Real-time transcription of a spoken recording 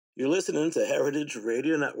You're listening to Heritage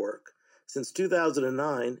Radio Network. Since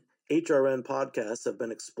 2009, HRN podcasts have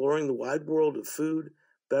been exploring the wide world of food,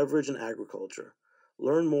 beverage, and agriculture.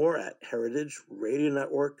 Learn more at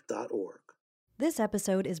heritageradionetwork.org. This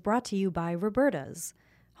episode is brought to you by Roberta's,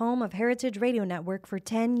 home of Heritage Radio Network for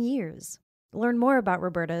 10 years. Learn more about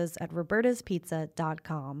Roberta's at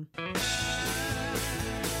robertaspizza.com.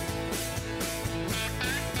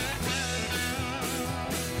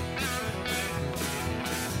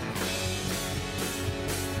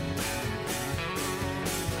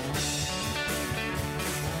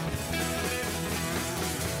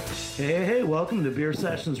 Hey, welcome to Beer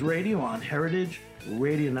Sessions Radio on Heritage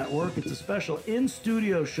Radio Network. It's a special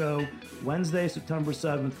in-studio show, Wednesday, September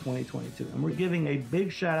 7th, 2022. And we're giving a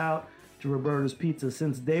big shout out to Roberta's Pizza.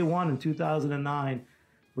 Since day one in 2009,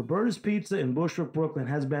 Roberta's Pizza in Bushwick, Brooklyn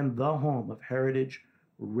has been the home of Heritage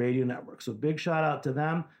Radio Network. So big shout out to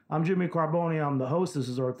them. I'm Jimmy Carboni. I'm the host. This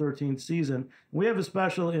is our 13th season. We have a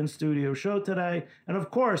special in-studio show today. And of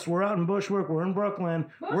course, we're out in Bushwick. We're in Brooklyn.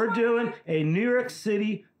 We're doing a New York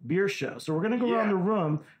City beer show. So we're going to go around the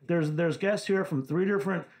room. There's guests here from 3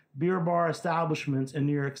 different beer bar establishments in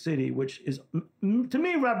New York City, which is, to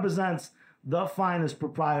me, represents the finest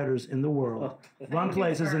proprietors in the world. Run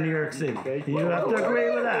places in New York City. You have to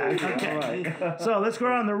agree with that. Okay. So let's go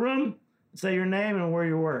around the room. Say your name and where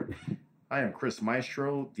you work. I am Chris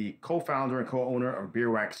Maestro, the co-founder and co-owner of Beer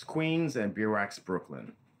Wax Queens and Beer Wax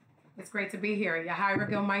Brooklyn. It's great to be here. Yahaira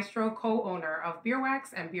Gil Maestro, co-owner of Beer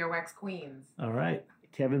Wax and Beer Wax Queens. All right.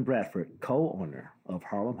 Kevin Bradford, co-owner of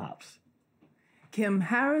Harlem Hops. Kim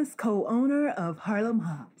Harris, co-owner of Harlem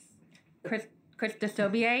Hops. Chris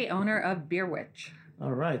DeSauvier, owner of Beer Witch.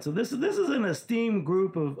 All right. So this is an esteemed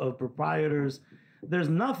group of proprietors. There's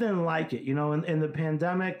nothing like it. You know, in the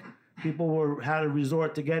pandemic, people had to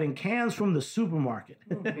resort to getting cans from the supermarket.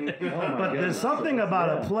 But there's something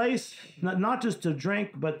about a place, not just to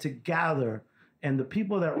drink, but to gather. And the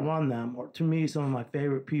people that run them are, to me, some of my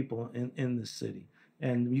favorite people in this city.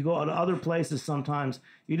 And you go to other places sometimes,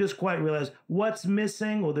 you just quite realize what's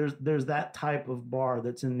missing. Well, there's that type of bar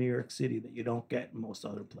that's in New York City that you don't get in most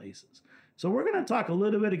other places. So we're going to talk a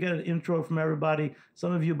little bit to get an intro from everybody.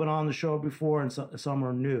 Some of you have been on the show before and some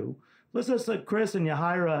are new. Let's just let Chris and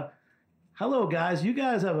Yahaira. Hello, guys. You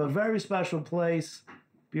guys have a very special place,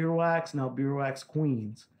 Beer Wax, now Beer Wax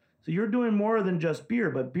Queens. So you're doing more than just beer,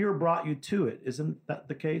 but beer brought you to it. Isn't that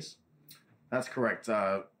the case? That's correct.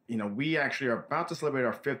 We actually are about to celebrate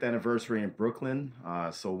our 5th anniversary in Brooklyn.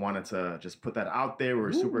 So wanted to just put that out there.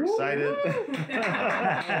 We're super excited.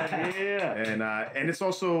 And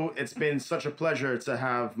it's been such a pleasure to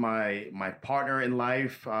have my partner in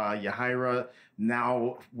life, Yahaira,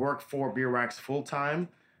 now work for Beer Wax full time.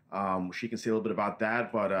 She can say a little bit about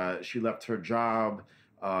that, but she left her job,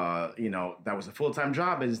 that was a full-time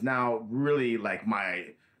job, and is now really like my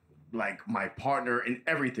partner in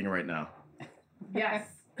everything right now. Yes.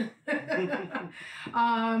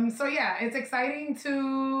 It's exciting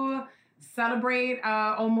to celebrate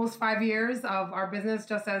almost 5 years of our business,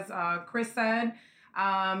 just as Chris said.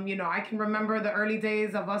 I can remember the early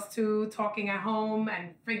days of us two talking at home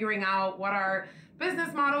and figuring out what our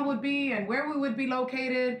business model would be and where we would be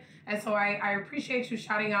located. And so I appreciate you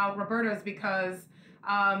shouting out Roberta's because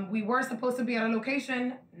we were supposed to be at a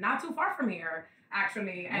location not too far from here,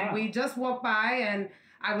 actually. And we just walked by, and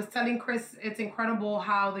I was telling Chris, it's incredible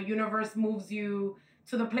how the universe moves you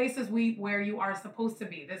to the places where you are supposed to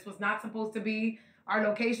be. This was not supposed to be our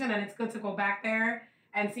location, and it's good to go back there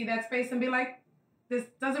and see that space and be like, this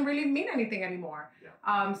doesn't really mean anything anymore.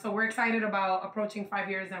 Yeah. So we're excited about approaching 5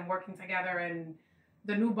 years and working together in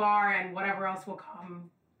the new bar and whatever else will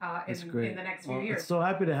come in the next few years. So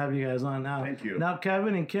happy to have you guys on now. Thank you. Now,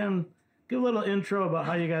 Kevin and Kim, give a little intro about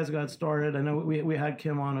how you guys got started. I know we had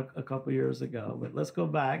Kim on a couple years ago, but let's go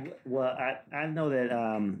back. Well, I know that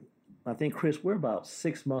I think, Chris, we're about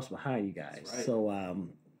 6 months behind you guys. Right. So,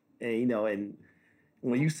 and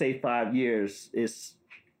when you say 5 years, it's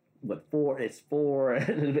what, 4? It's 4, a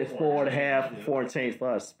little bit 4.5, 4 and change for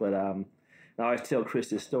us. But I always tell Chris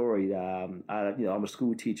this story. I'm a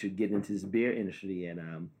school teacher getting into this beer industry,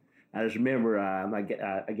 and I just remember I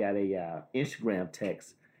got a Instagram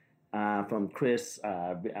text from Chris,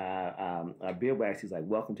 Beer Wax. He's like,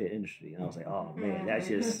 "Welcome to the industry," and I was like, "Oh man, that's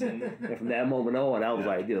just." And from that moment on, I was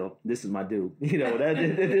like, this is my dude.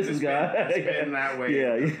 This is God. It's been that way.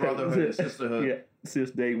 Yeah, brotherhood, sisterhood. Yeah,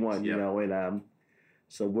 since day one. And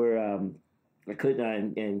so we're I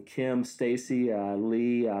couldn't, and Kim, Stacy,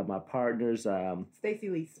 Lee, my partners. Stacy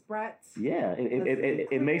Lee Spratz. Yeah,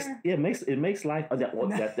 it makes life. Oh,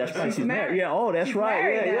 that's right. She's married. married. Yeah. Oh, that's She's right.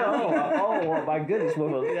 married Yeah. now. Oh, my goodness.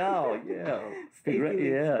 Oh, yeah. Stacy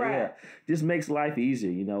Lee Yeah. Spratz. Just makes life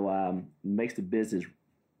easier. Makes the business.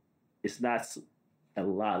 It's not a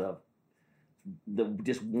lot of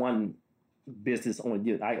just one business on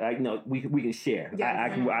you. I know we can share. Yes.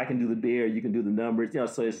 I can do the beer, you can do the numbers.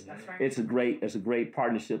 So it's That's right. it's a great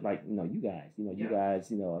partnership. Like you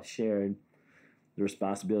guys are sharing the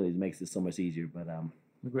responsibilities, makes it so much easier. But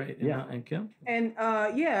Great. Yeah. And Kim? And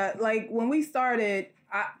like when we started,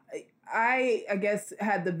 I guess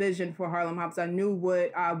had the vision for Harlem Hops. I knew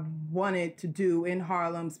what I wanted to do in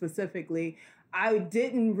Harlem specifically. I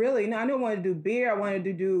didn't really know. I knew I wanted to do beer. I wanted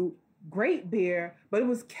to do great beer, but it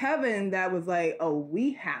was Kevin that was like, "Oh,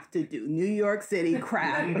 we have to do New York City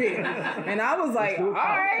craft beer," and I was like, "All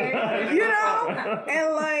right,"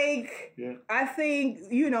 and like I think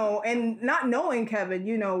and not knowing Kevin,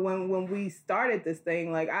 when we started this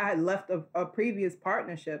thing, like I had left a previous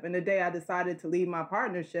partnership, and the day I decided to leave my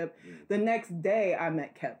partnership, the next day I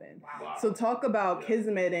met Kevin. Wow. So talk about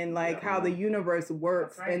kismet and like how the universe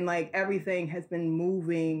works, That's right. and like everything has been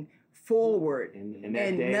moving forward and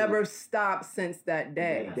and never stopped since that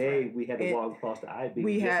day. That day we had to walk across the I-beam.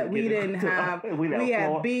 We had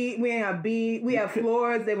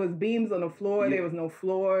floors. There was beams on the floor. There was no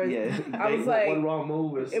floors. Yeah, I was like, one wrong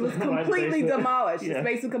move. it was completely demolished. Yeah. The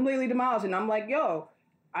space was completely demolished, and I'm like, yo,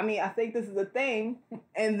 I think this is a thing.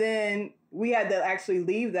 And then we had to actually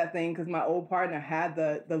leave that thing because my old partner had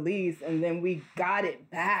the lease, and then we got it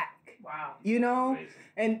back. Wow.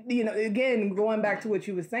 And again, going back to what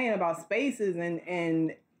you were saying about spaces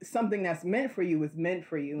and something that's meant for you is meant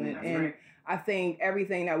for you. And right. I think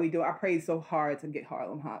everything that we do, I prayed so hard to get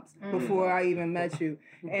Harlem Hops before I even met you.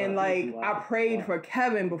 And like, I prayed for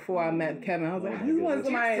Kevin before I met Kevin. I was like, I just want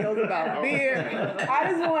somebody that knows about beer.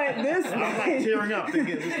 I just want this. I'm like tearing up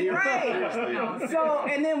thinking this here. Right. So,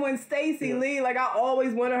 and then when Stacy Lee, like I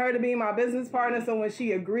always wanted her to be my business partner. So when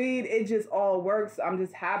she agreed, it just all works. I'm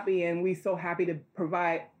just happy. And we so happy to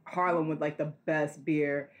provide Harlem with like the best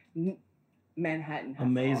beer Manhattan has to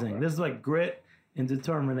Amazing. offer. This is like grit and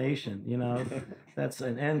determination, That's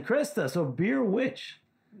and Krista, so Beer Witch.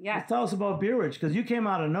 Yes. Tell us about Beer Witch, because you came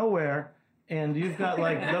out of nowhere and you've got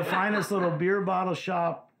like the finest little beer bottle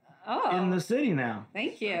shop in the city now.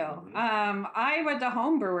 Thank you. I was a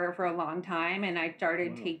home brewer for a long time, and I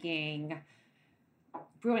started taking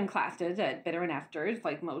brewing classes at Bitter and Esther's,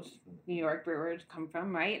 like most New York brewers come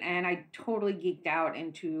from, right? And I totally geeked out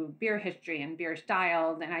into beer history and beer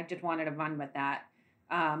styles, and I just wanted to run with that.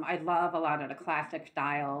 I love a lot of the classic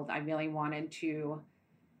styles. I really wanted to,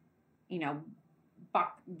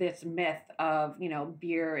 buck this myth of,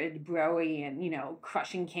 beer is broy and,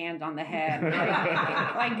 crushing cans on the head.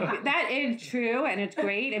 Like that is true and it's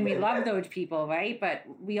great and we love those people, right? But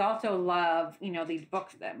we also love, these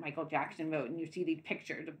books that Michael Jackson wrote, and you see these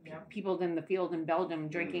pictures of people in the fields in Belgium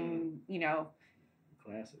drinking,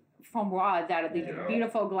 Classic. from rods out of these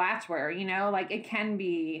beautiful glassware, like it can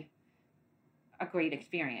be a great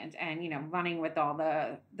experience. And, running with all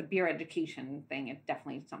the beer education thing is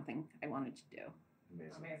definitely something I wanted to do.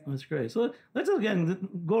 Amazing. That's great. So let's again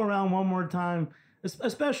go around one more time. A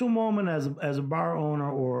special moment as a bar owner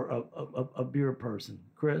or a beer person.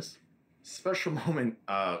 Chris? Special moment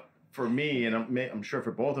for me, and I'm sure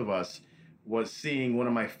for both of us, was seeing one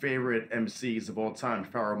of my favorite MCs of all time,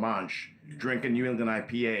 Pharoah Monch, drink a New England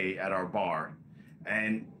IPA at our bar.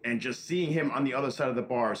 And just seeing him on the other side of the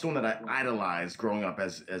bar, someone that I idolized growing up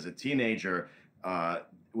as a teenager,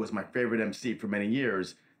 was my favorite MC for many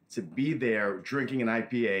years. To be there drinking an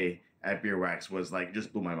IPA at Beer Wax was like,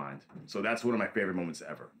 just blew my mind. So that's one of my favorite moments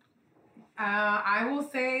ever. I will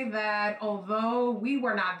say that although we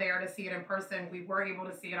were not there to see it in person, we were able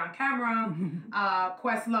to see it on camera.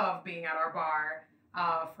 Questlove being at our bar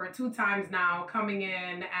for 2 times now, coming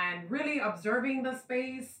in and really observing the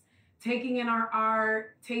space, taking in our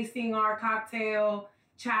art, tasting our cocktail,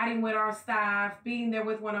 chatting with our staff, being there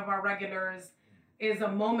with one of our regulars is a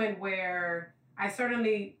moment where I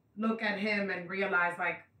certainly look at him and realize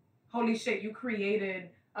like, holy shit, you created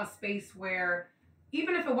a space where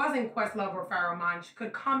even if it wasn't Questlove or Pharoah Monch,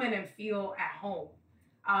 could come in and feel at home.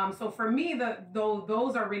 So for me,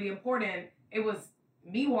 those are really important. It was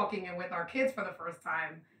me walking in with our kids for the first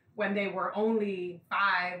time when they were only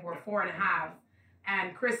 5 or 4.5,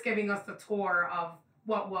 and Chris giving us the tour of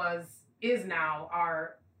what is now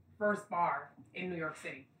our first bar in New York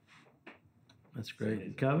City. That's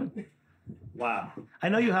great. Kevin? Wow. I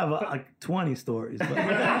know you have like 20 stories. But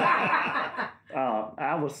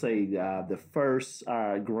I would say the first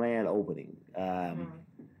grand opening.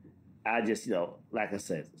 I just, like I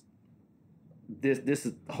said, this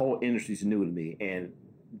is the whole industry's new to me, and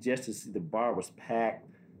just to see the bar was packed.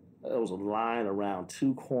 There was a line around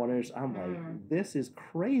two corners. I'm like, this is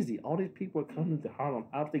crazy. All these people are coming to Harlem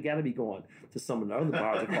Hops. They got to be going to some of the other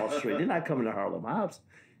bars across the street. They're not coming to Harlem Hops.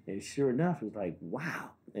 And sure enough, it was like,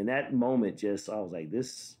 wow. And that moment I was like,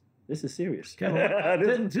 this is serious.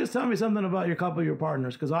 Just tell me something about your couple of your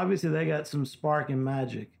partners, because obviously they got some spark and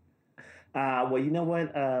magic. Well, you know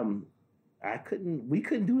what? We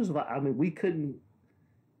couldn't do this. I mean, we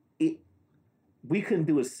couldn't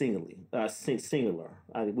do it singular.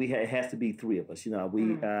 I mean, it has to be three of us.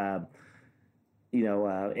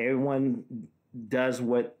 Everyone does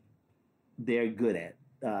what they're good at.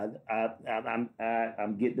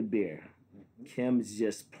 I'm getting the beer. Kim's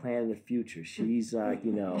just planning the future. She's like,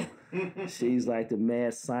 she's like the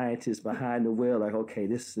mad scientist behind the wheel. Like, okay,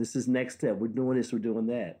 this is next step. We're doing this. We're doing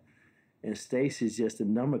that. And Stacy's just a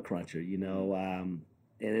number cruncher, and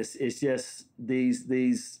it's just these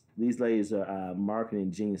ladies are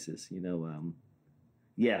marketing geniuses,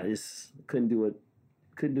 couldn't do it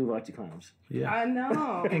without your clowns. Yeah, I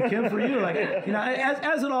know. And Kim, for you, like,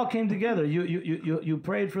 as it all came together, you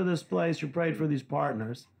prayed for this place, you prayed for these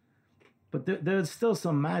partners, but there's still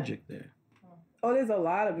some magic there. Oh, there's a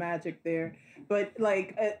lot of magic there. But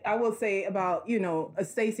like I will say about,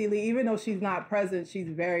 Stacey Lee, even though she's not present, she's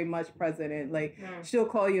very much present. And like she'll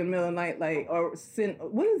call you in the middle of the night, like, or send,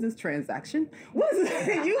 what is this transaction? What is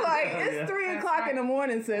it? You like, it's 3 o'clock in the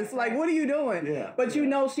morning, sis. Like, what are you doing? Yeah. But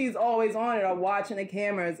she's always on it or watching the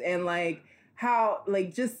cameras, and like how,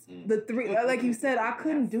 like, just the three, like you said, I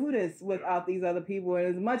couldn't do this without these other people. And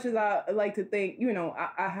as much as I like to think,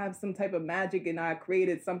 I have some type of magic and I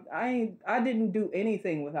created something, I didn't do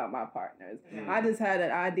anything without my partners. I just had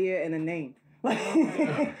an idea and a name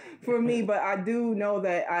for me, but I do know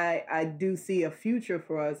that I do see a future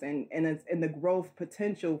for us and it's in the growth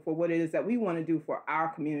potential for what it is that we want to do for our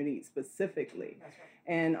community specifically. That's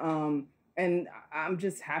right. And I'm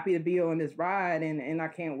just happy to be on this ride, and I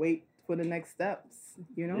can't wait for the next steps,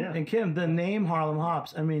 Yeah. And Kim, the name Harlem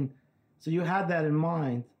Hops, I mean, so you had that in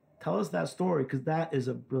mind. Tell us that story, because that is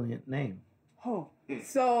a brilliant name. Oh,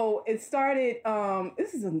 so it started,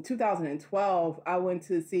 this is in 2012. I went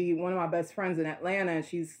to see one of my best friends in Atlanta, and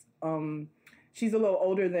she's a little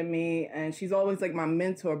older than me, and she's always like my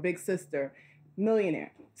mentor, big sister,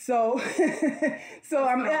 millionaire. So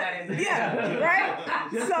I'm right.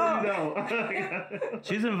 So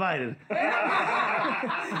she's invited.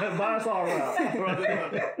 Boss all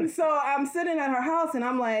around. So I'm sitting at her house and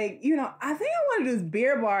I'm like, I think I want to do this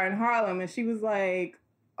beer bar in Harlem, and she was like,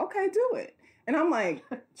 okay, do it. And I'm like,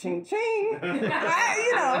 ching ching, and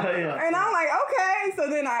I'm like, okay. So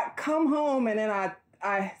then I come home and then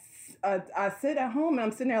I sit at home and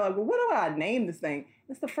I'm sitting there like, well, what do I name this thing?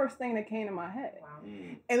 It's the first thing that came to my head. Wow.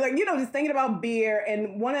 And like, just thinking about beer.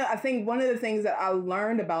 And I think one of the things that I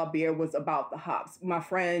learned about beer was about the hops. My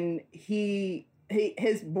friend, his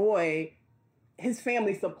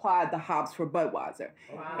family supplied the hops for Budweiser.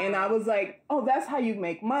 Wow. And I was like, oh, that's how you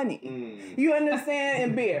make money. You understand,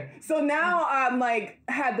 in beer. So now I'm like,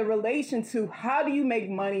 had the relation to how do you make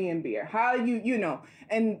money in beer? How do you,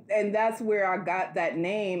 and that's where I got that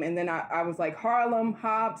name. And then I was like, Harlem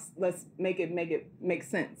Hops, let's make it make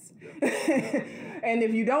sense. Yeah. And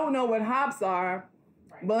if you don't know what hops are,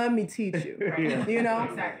 well, let me teach you,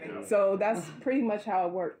 Exactly. So that's pretty much how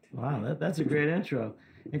it worked. Wow, that's a great intro.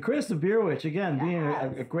 And Chris, the Beer Witch, again, being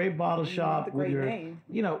a great bottle shop with your name.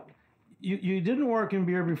 You didn't work in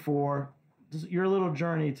beer before. Your little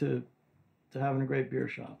journey to having a great beer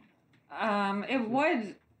shop. It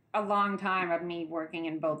was a long time of me working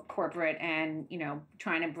in both corporate and,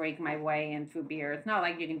 trying to break my way in through beer. It's not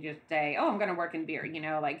like you can just say, oh, I'm going to work in beer,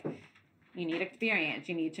 like you need experience,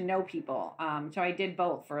 you need to know people. So I did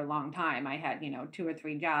both for a long time. I had, 2 or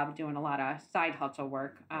 3 jobs doing a lot of side hustle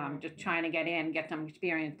work, just trying to get in, get some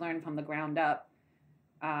experience, learn from the ground up.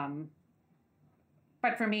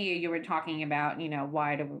 But for me, you were talking about,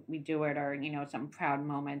 why do we do it, or, some proud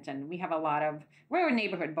moments. And we have we're a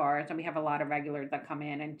neighborhood bar, so we have a lot of regulars that come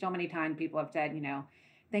in. And so many times people have said,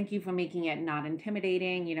 thank you for making it not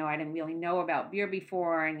intimidating. I didn't really know about beer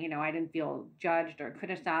before, and, I didn't feel judged or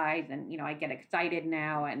criticized. And, I get excited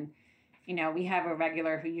now. And, we have a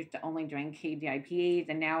regular who used to only drink hazy IPAs,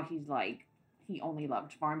 and now he's like, he only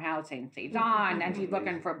loved Farmhouse and Saison, and he's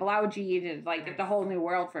looking for Blaujies. It's like, it's a whole new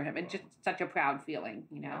world for him. It's just such a proud feeling,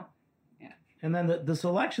 Yeah. And then the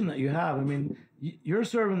selection that you have, I mean, you're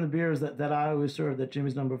serving the beers that I always serve, that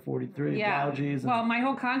Jimmy's Number 43, Blaugees. Well, my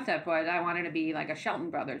whole concept was I wanted to be like a Shelton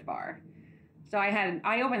Brothers bar. So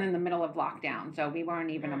I opened in the middle of lockdown, so we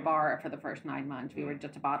weren't even a bar for the first 9 months. We were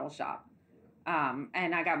just a bottle shop.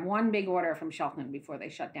 And I got one big order from Shelton before they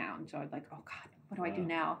shut down. So I was like, oh God, what do I do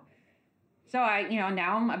now? So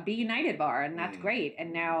now I'm a Be United bar, and that's great.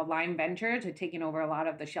 And now Lime Ventures are taking over a lot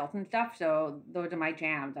of the Shelton stuff. So those are my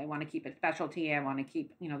jams. I want to keep it specialty. I want to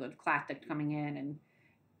keep, the classics coming in and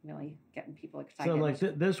really getting people excited. So like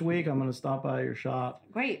this week, I'm going to stop by your shop.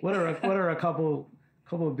 Great. What are a couple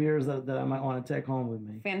of beers that I might want to take home with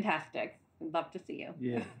me? Fantastic. I'd love to see you.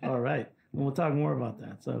 Yeah. All right. And we'll talk more about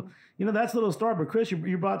that. So, that's a little start. But Chris,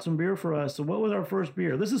 you brought some beer for us. So what was our first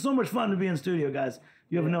beer? This is so much fun to be in studio, guys.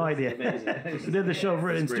 You have no idea. We did the show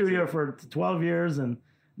in studio for 12 years, and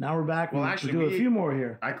now we're back. Well, actually, do a few more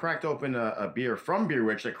here. I cracked open a beer from Beer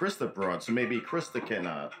Witch that Krista brought. So maybe Krista can...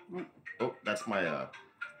 oh, that's my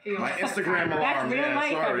Instagram alarm. That's real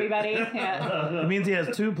life, everybody. Yeah. It means he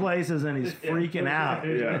has two places and he's freaking out.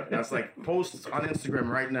 Yeah, that's like posts on Instagram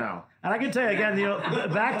right now. And I can tell you again,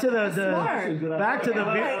 back to the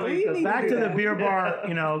beer bar,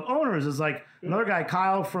 owners is like another guy,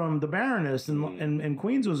 Kyle from the Baroness in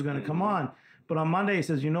Queens was going to come on, but on Monday he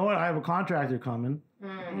says, you know what, I have a contractor coming,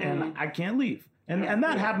 and I can't leave. And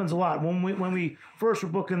that happens a lot. When we first were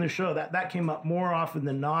booking the show, that came up more often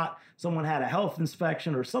than not. Someone had a health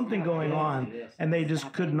inspection or something going on, and they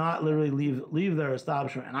just could not literally leave their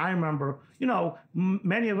establishment. And I remember,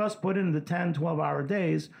 many of us put in the 10, 12-hour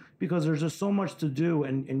days because there's just so much to do,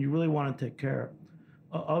 and you really want to take care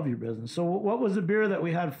of your business. So what was the beer that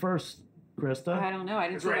we had first, Krista? I don't know. I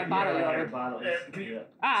didn't see what bottle you ordered.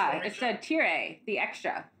 It's a Tire, the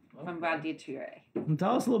extra. From Valdi Tire. And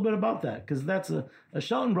tell us a little bit about that, because that's a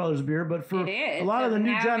Shelton Brothers beer, but for a lot of the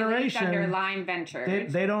new now generation, under Lime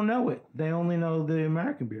Ventures. They don't know it. They only know the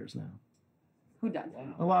American beers now. Who does?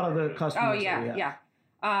 A lot of the customers. Oh, yeah.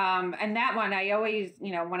 And that one, I always,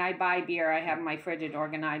 when I buy beer, I have my fridges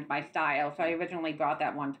organized by style. So I originally brought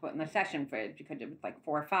that one to put in the session fridge because it was like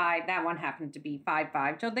 4 or 5. That one happened to be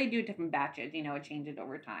 5.5. So they do different batches, it changes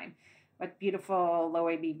over time. But beautiful, low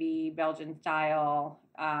ABV, Belgian style.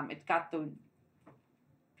 It's got the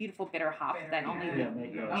beautiful bitter hops that only,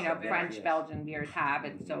 French, Belgian beers have.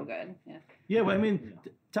 It's so good. Yeah. Yeah, well, I mean,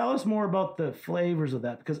 tell us more about the flavors of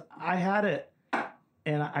that, because I had it,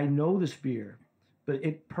 and I know this beer, but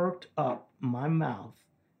it perked up my mouth.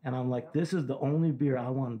 And I'm like, this is the only beer I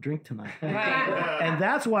want to drink tonight. Right. And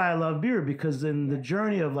that's why I love beer, because in the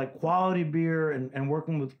journey of like quality beer and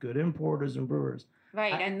working with good importers and brewers,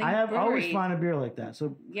 right, and I have always find a beer like that.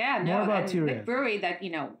 So more about Tire. The brewery that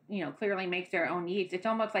clearly makes their own yeast. It's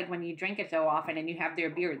almost like when you drink it so often and you have their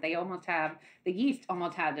beer, they almost have the yeast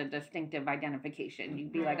almost has a distinctive identification.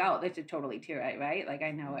 You'd be like, oh, this is totally Tire, right? Like I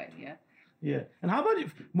know it. Yeah. Yeah, and how about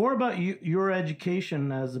more about your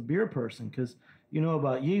education as a beer person, because you know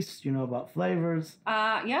about yeast, you know about flavors.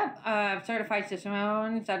 Certified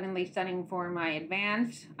Cicerone, suddenly studying for my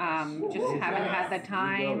advanced. Haven't had the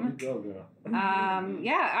time. You go, girl.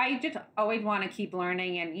 I just always want to keep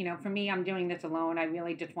learning. And, for me, I'm doing this alone. I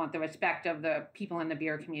really just want the respect of the people in the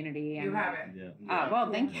beer community. And, you have it. Yeah.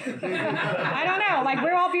 Well, thank you. I don't know. Like,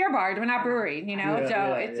 we're all beer bars. We're not breweries,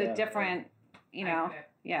 it's a different, yeah.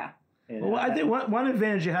 Well, I think one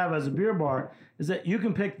advantage you have as a beer bar is that you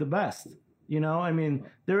can pick the best. I mean,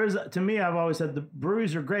 there is, to me, I've always said the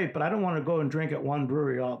breweries are great, but I don't want to go and drink at one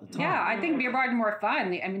brewery all the time. Yeah, I think beer bars are more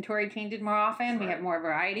fun. The inventory changes more often. We have more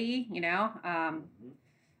variety, And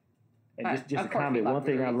just to comment, one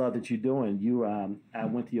thing I love that you're doing, I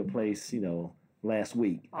went to your place, last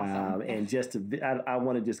week. Awesome. And just I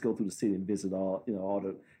want to just go through the city and visit all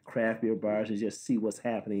the craft beer bars and just see what's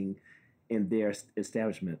happening in their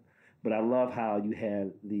establishment. But I love how you have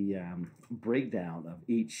the breakdown of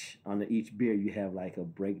each beer. You have like a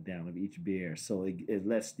breakdown of each beer, so it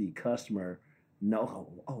lets the customer know,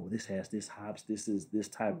 oh, this has this hops, this is this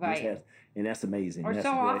type, right. This has, and that's amazing. Or that's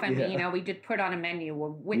so often, we just put on a menu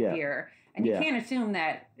with beer, and you can't assume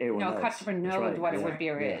that a customer knows what a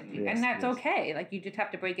beer is, and that's okay. Like you just have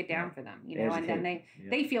to break it down for them, and then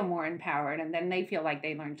they feel more empowered, and then they feel like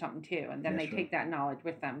they learned something too, and then they take that knowledge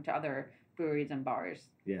with them to other breweries and bars.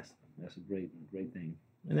 Yes. That's a great thing.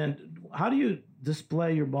 And then how do you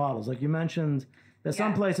display your bottles? Like you mentioned that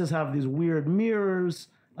some places have these weird mirrors.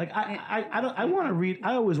 Like I want to read.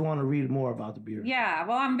 I always want to read more about the beer. Yeah,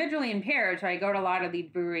 well, I'm visually impaired, so I go to a lot of these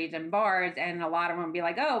breweries and bars, and a lot of them will be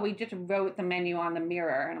like, "Oh, we just wrote the menu on the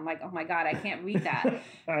mirror," and I'm like, "Oh my god, I can't read that."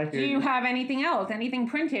 Do you have anything else? Anything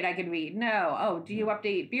printed I could read? No. Oh, do you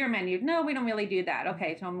update beer menus? No, we don't really do that.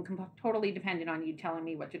 Okay, so I'm totally dependent on you telling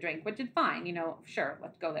me what to drink, which is fine. Sure,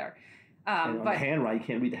 let's go there. But the handwriting, you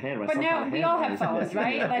can't read the handwriting. But now we all have phones,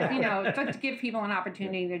 right? Like, just to give people an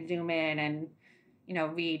opportunity to zoom in and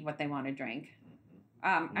read what they want to drink.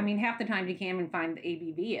 I mean, half the time you can't even find the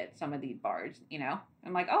ABV at some of these bars,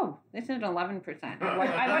 I'm like, oh, this is 11%. I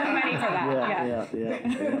wasn't ready for that.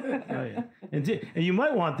 Yeah. Oh, yeah. And you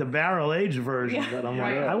might want the barrel-aged version, but I'm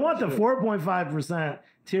like, I want the 4.5%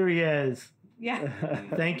 Thierry's. Yeah.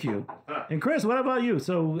 Thank you. And Chris, what about you?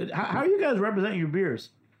 So how are you guys representing your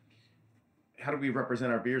beers? How do we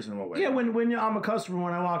represent our beers in what way? Yeah, when I'm a customer,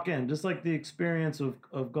 when I walk in, just like the experience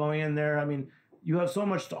of going in there. I mean, you have so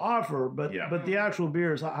much to offer, but the actual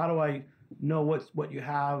beers, how do I know what you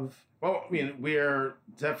have? Well, I mean, we're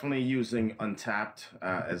definitely using Untapped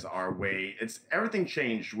as our way. Everything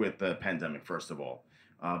changed with the pandemic, first of all,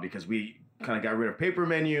 because we kind of got rid of paper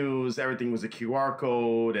menus. Everything was a QR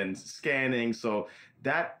code and scanning. So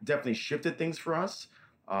that definitely shifted things for us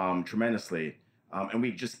tremendously. And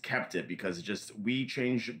we just kept it because we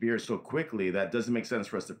changed beer so quickly that it doesn't make sense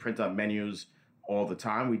for us to print out menus all the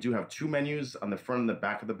time. We do have 2 menus on the front and the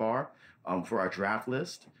back of the bar for our draft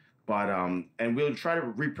list. But and we'll try to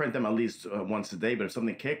reprint them at least once a day. But if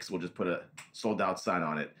something kicks, we'll just put a sold out sign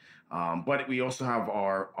on it. But we also have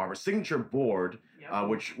our signature board,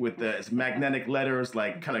 which with its magnetic letters,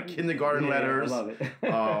 like kind of kindergarten letters, I love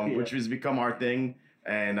it. which has become our thing.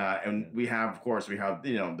 And we have, of course,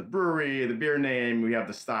 the brewery, the beer name, we have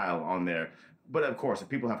the style on there. But of course, if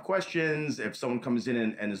people have questions, if someone comes in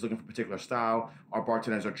and is looking for a particular style, our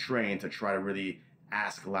bartenders are trained to try to really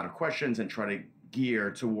ask a lot of questions and try to gear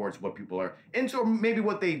towards what people are into, or maybe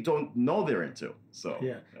what they don't know they're into. So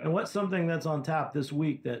yeah. And what's something that's on tap this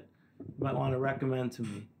week that you might want to recommend to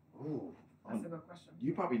me? Ooh, That's a good question.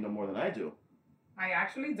 You probably know more than I do. I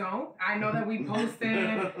actually don't. I know that we posted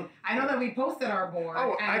our board.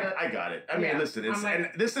 Oh, I got it. I mean, listen, and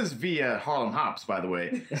this is via Harlem Hops, by the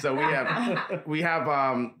way. So we have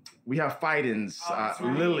Fidens,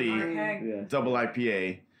 Lily double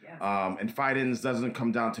IPA, and Fidens doesn't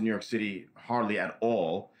come down to New York City hardly at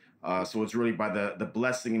all. So it's really by the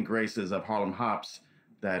blessing and graces of Harlem Hops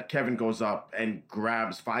that Kevin goes up and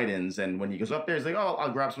grabs Fidens, and when he goes up there, he's like, oh,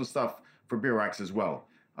 I'll grab some stuff for Beer Wax as well.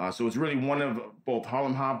 So it's really one of both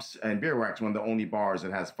Harlem Hops and Beer Wax, one of the only bars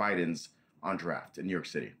that has Fidens on draft in New York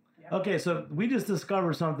City. Okay, so we just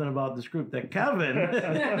discovered something about this group that Kevin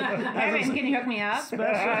Kevin, can you hook me up?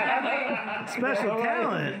 Special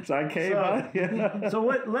talent. So I came out. So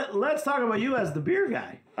let's talk about you as the beer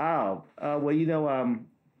guy. Oh, well,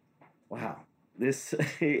 wow. This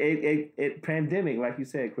pandemic, like you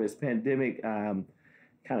said, Chris, pandemic kind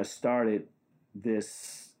of started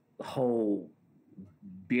this whole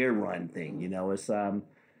beer run thing. It's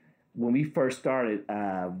when we first started,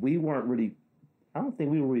 we weren't really. I don't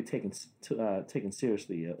think we were really taken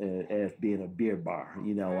seriously as being a beer bar.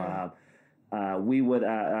 We would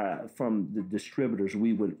from the distributors,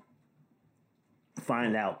 we would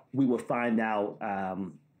find out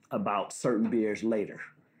about certain beers later.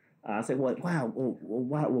 I said,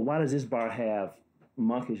 why does this bar have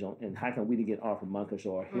Monkish on, and how come we didn't get offered Monkish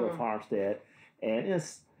or Hill Farmstead? And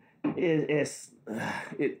I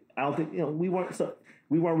don't think we weren't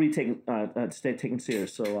really taken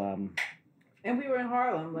serious. So and we were in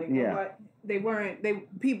Harlem,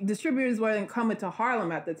 distributors weren't coming to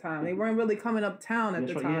Harlem at the time. They weren't really coming uptown at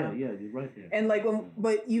the time. Yeah, you're right there. And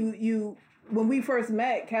when we first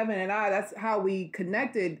met, Kevin and I, that's how we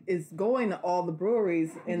connected, is going to all the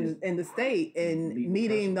breweries in the state and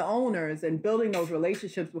meeting the owners and building those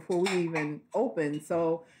relationships before we even opened.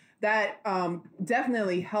 So that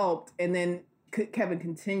definitely helped. And then Kevin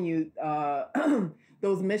continued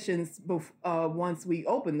those missions once we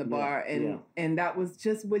opened the bar. And that was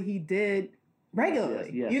just what he did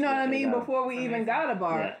regularly. Yes, you know what I mean? Before we even got a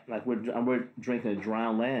bar. Yeah, like we're drinking at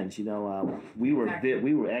Drowned Lands. We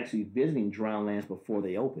were actually visiting Drowned Lands before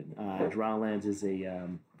they opened. Drowned Lands is a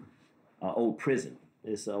old prison.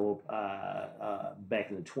 It's old back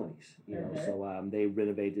in the 20s. So they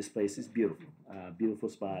renovated this place. It's beautiful, beautiful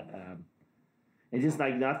spot. And just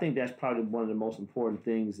I think that's probably one of the most important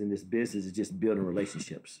things in this business is just building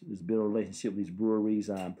relationships. Just building a relationship with these breweries.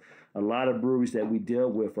 A lot of breweries that we deal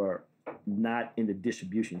with are not in the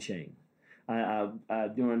distribution chain.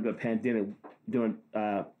 during the pandemic, during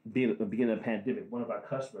the beginning of the pandemic, one of our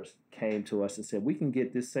customers came to us and said, "We can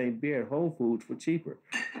get this same beer at Whole Foods for cheaper."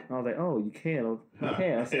 And I was like, "Oh, you can?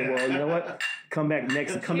 I said, "Well, you know what? Come back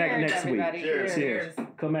next week. Cheers.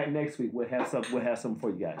 Come back next week. We'll have something for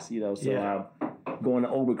you guys. You know." So going to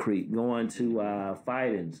Overcreek, going to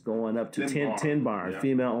Fidens, going up to Tin Barn,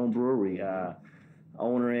 female-owned brewery,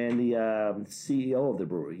 owner and the CEO of the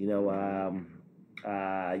brewery. You know,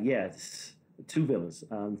 it's two villains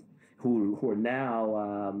who are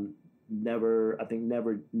now never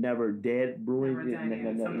dead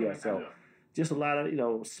brewing. So just a lot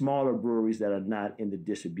of smaller breweries that are not in the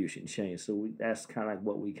distribution chain. So that's kind of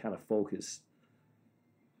what we kind of focus.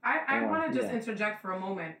 I want to just interject for a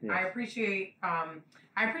moment. Yeah. I appreciate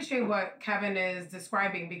what Kevin is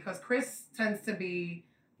describing, because Chris tends to be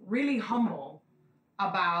really humble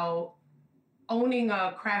about owning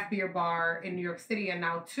a craft beer bar in New York City, and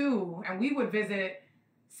now two, and we would visit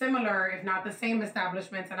similar, if not the same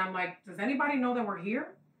establishments, and I'm like, does anybody know that we're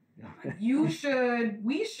here? We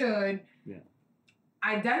should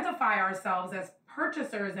identify ourselves as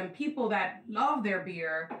purchasers and people that love their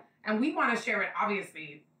beer, and we want to share it,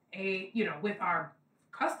 obviously, with our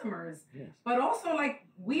customers, but also like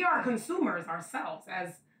we are consumers ourselves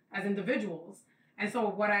as individuals. And so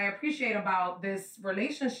what I appreciate about this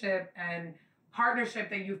relationship and partnership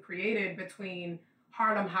that you've created between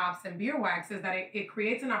Harlem Hops and Beer Wax is that it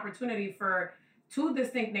creates an opportunity for two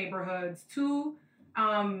distinct neighborhoods, two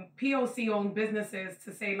POC-owned businesses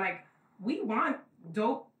to say, like, we want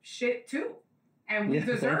dope shit too. And we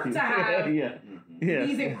deserve to have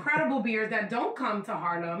these incredible beers that don't come to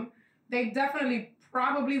Harlem. They definitely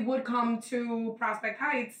probably would come to Prospect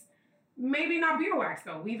Heights. Maybe not Beer Wax,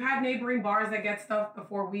 though. We've had neighboring bars that get stuff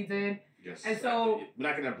before we did. Yes. And so we're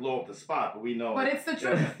not going to blow up the spot, but we know. But it's the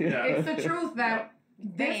truth. It's the truth that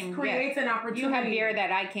this creates an opportunity. You have beer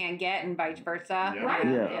that I can't get, and vice versa. Yeah. Right.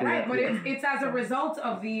 Yeah. Right. But it's as a result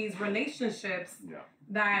of these relationships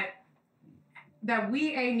that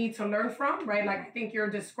we need to learn from, right? Like, I think you're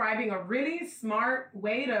describing a really smart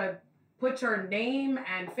way to put your name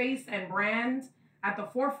and face and brand at the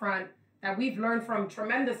forefront that we've learned from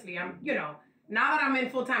tremendously. I'm, now that I'm in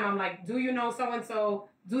full time, I'm like, do you know so-and-so?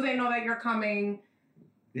 Do they know that you're coming?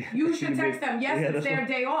 You should text them. Yes, it's their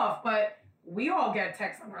day off, but we all get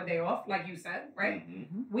texts on our day off, like you said, right?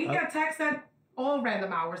 Mm-hmm. We get texts at all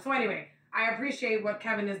random hours. So anyway, I appreciate what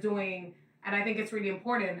Kevin is doing, and I think it's really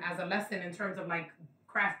important as a lesson in terms of like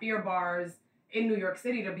craft beer bars in New York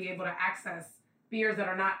City to be able to access beers that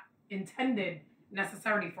are not intended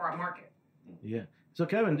necessarily for our market. Yeah. So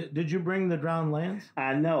Kevin, did you bring the Drowned Lands?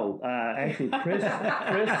 No, actually, Chris,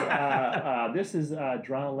 this is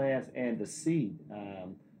Drowned Lands and the Seed.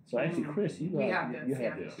 So actually, Chris, you have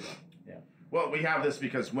this. Yeah. Well, we have this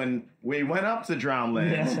because when we went up to Drowned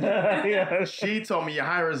Lands, she told me,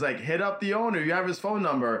 Yahira's like, hit up the owner. You have his phone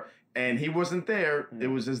number. And he wasn't there. It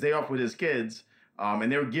was his day off with his kids. And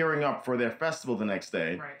they were gearing up for their festival the next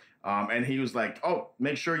day. Right. And he was like, oh,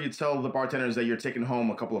 make sure you tell the bartenders that you're taking home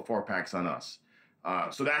a couple of 4-packs on us.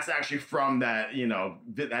 So that's actually from that,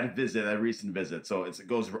 that recent visit. So it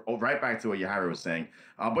goes right back to what Yahira was saying.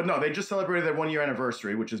 But no, they just celebrated their 1-year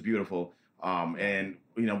anniversary, which is beautiful. And,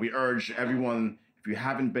 we urge everyone, if you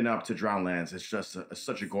haven't been up to Drowned Lands, it's just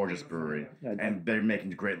such a gorgeous brewery. And they're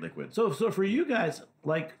making great liquid. So for you guys,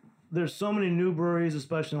 like, there's so many new breweries,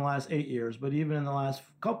 especially in the last 8 years, but even in the last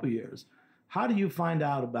couple of years. How do you find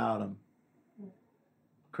out about them?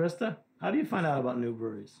 Krista, how do you find out about new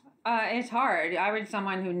breweries? It's hard. I was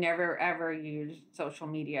someone who never, ever used social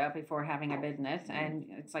media before having a business, and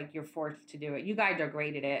it's like you're forced to do it. You guys are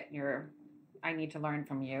great at it. I need to learn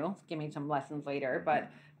from you. Give me some lessons later. But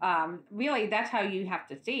really, that's how you have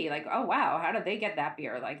to see. Like, oh, wow, how did they get that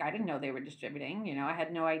beer? Like, I didn't know they were distributing. I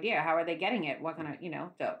had no idea. How are they getting it? What kind of,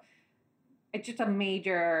 so it's just a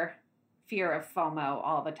major fear of FOMO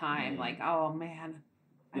all the time. Like, oh, man,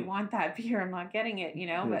 I want that beer. I'm not getting it,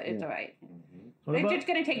 but it's all right. It's just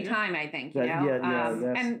going to take time, I think,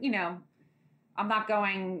 and, I'm not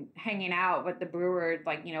going hanging out with the brewers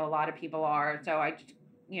like, a lot of people are. So I just,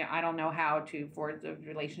 I don't know how to forge those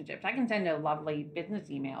relationships. I can send a lovely business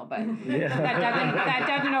email, but that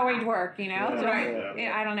doesn't always work, So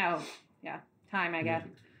I don't know. Yeah, time, I guess.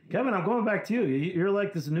 Kevin, I'm going back to you. You're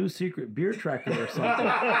like this new secret beer tracker or something.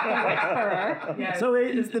 Yeah, so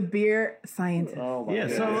it's the beer scientist. Oh my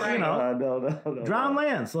goodness. No. Drowned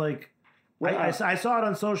Lands, like, well, I saw it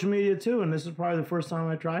on social media too, and this is probably the first time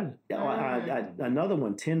I tried it. Yeah, another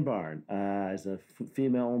one, Tin Barn, is a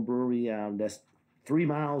female-owned brewery that's 3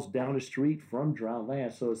 miles down the street from Drowned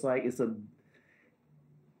Lands. So it's like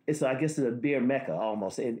I guess it's a beer mecca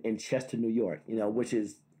almost in Chester, New York, which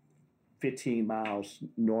is 15 miles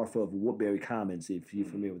north of Woodbury Commons, if you're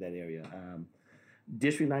familiar with that area.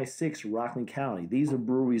 District 96, Rockland County. These are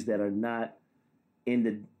breweries that are not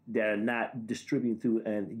distributing through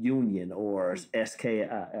a union or SKI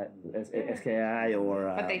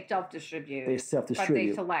or. But they self-distribute. They self-distribute.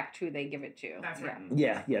 But they select who they give it to. That's right.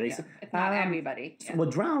 Yeah. It's not everybody. Yeah. Well,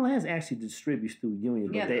 Drown Lands actually distributes through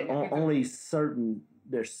union, but they only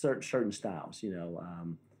there's certain styles,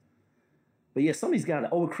 But yeah, some of these guys,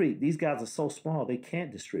 Oak Creek, these guys are so small they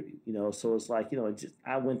can't distribute, So it's like,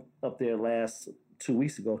 I went up there 2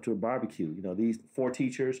 weeks ago to a barbecue. These 4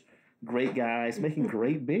 teachers, great guys, making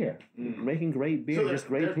great beer, So just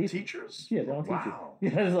great people. Teachers? Yeah, they're all Wow.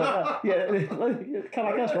 teachers. Yeah, it's like, kind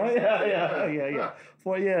of like us,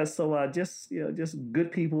 right? Yeah. So just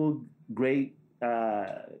good people, great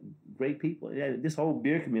people. Yeah, this whole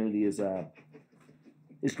beer community is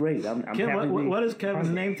great. I'm Kim, happy to be what does Kevin's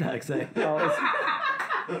name tag say?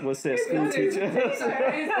 What's that, school teacher? He's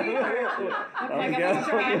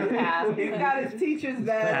got his teacher's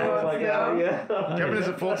badge. Oh my God, yeah. Kevin is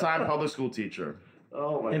a full-time public school teacher.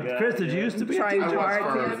 Oh my And God. Chris, did you used to be a Trying teacher? I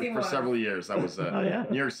hard was for several years. I was a yeah?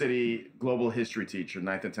 New York City global history teacher,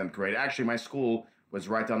 9th and 10th grade. Actually, my school was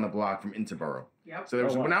right down the block from Interboro. Yep. So there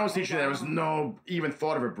was, wow. when I was teaching, there was no even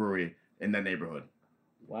thought of a brewery in that neighborhood.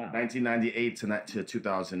 Wow. 1998 to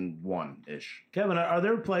 2001-ish. Kevin, are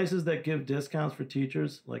there places that give discounts for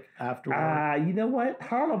teachers, like after work? You know what?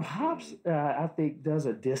 Harlem Hops, I think, does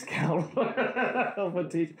a discount for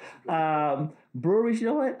teachers. Breweries, you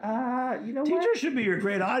know what? Teachers should be your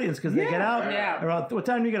great audience because they get out around, what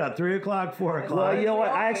time do you get out? 3 o'clock, 4 o'clock? Well, you know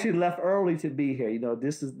what? I actually left early to be here.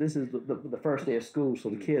 This is the first day of school, so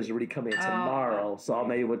the kids are really coming in tomorrow. So I'm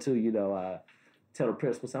able to, tell the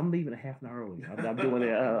principal, I'm leaving a half an hour early. I'm doing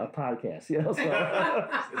a podcast, So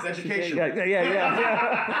It's education.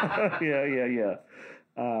 Yeah.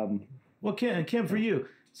 Well, Kim, for you,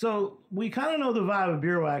 so we kind of know the vibe of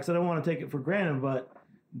Beer Wax. I don't want to take it for granted, but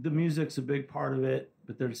the music's a big part of it,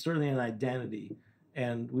 but there's certainly an identity.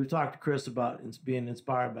 And we've talked to Chris about being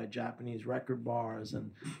inspired by Japanese record bars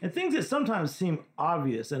and things that sometimes seem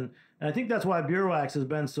obvious. And I think that's why Beer Wax has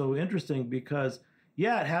been so interesting because,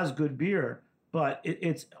 yeah, it has good beer, but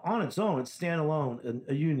it's on its own. It's standalone,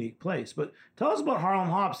 a unique place. But tell us about Harlem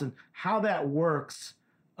Hops and how that works.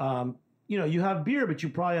 You have beer, but you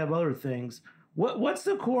probably have other things. What's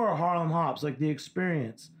the core of Harlem Hops, like the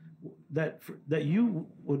experience that you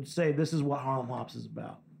would say this is what Harlem Hops is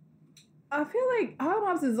about? I feel like Harlem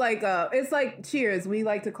Hops is like it's like Cheers. We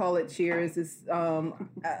like to call it Cheers. It's one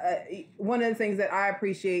of the things that I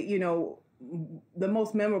appreciate. The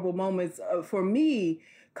most memorable moments for me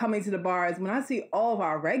coming to the bar is when I see all of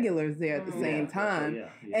our regulars there at the same time. Yeah.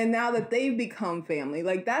 And now that they've become family,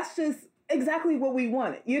 like that's just exactly what we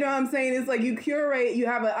wanted. You know what I'm saying? It's like you curate, you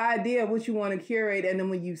have an idea of what you want to curate, and then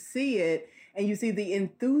when you see it and you see the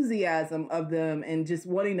enthusiasm of them and just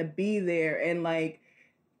wanting to be there and like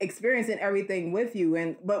experiencing everything with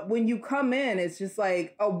you. But when you come in, it's just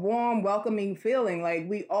like a warm, welcoming feeling. Like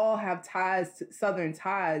we all have Southern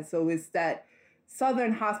ties. So it's that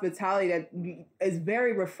Southern hospitality that is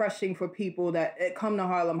very refreshing for people that come to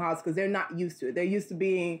Harlem House because they're not used to it. They're used to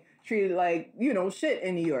being treated like, shit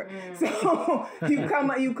in New York. So you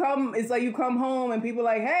come, it's like you come home and people are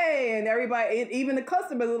like, hey, and everybody, even the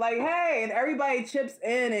customers are like, hey, and everybody chips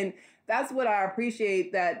in. And that's what I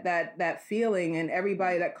appreciate, that feeling, and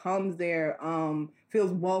everybody that comes there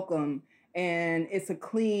feels welcome. And it's a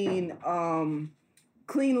clean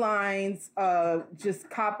lines, just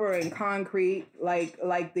copper and concrete, like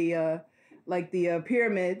the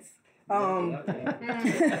pyramids. I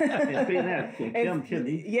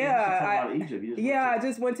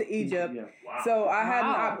just went to Egypt. Yeah. Wow. So I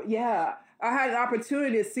had an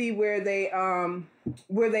opportunity to see where they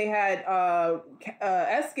had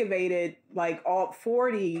excavated like all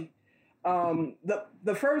 40,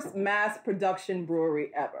 the first mass production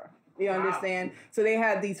brewery ever. You understand? So they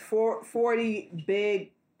had these 40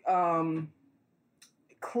 big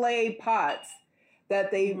clay pots that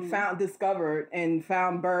they discovered and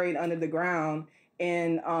found buried under the ground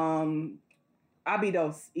in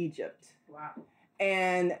Abydos, Egypt. Wow.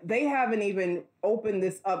 And they haven't even opened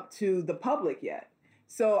this up to the public yet.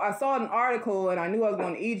 So I saw an article and I knew I was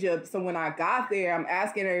going to Egypt. So when I got there, I'm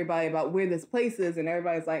asking everybody about where this place is, and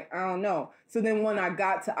everybody's like, I don't know. So then when I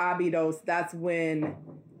got to Abydos, that's when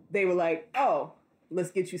they were like, oh,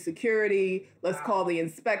 let's get you security. Let's call the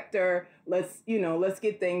inspector. Let's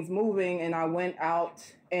get things moving. And I went out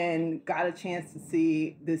and got a chance to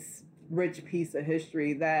see this rich piece of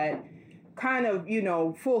history that kind of,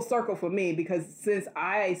 full circle for me, because since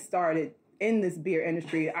I started in this beer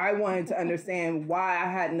industry, I wanted to understand why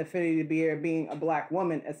I had an affinity to beer, being a Black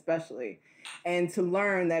woman especially, and to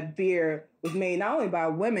learn that beer was made not only by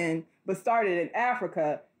women, but started in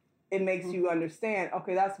Africa. It makes you understand,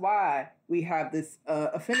 okay, that's why we have this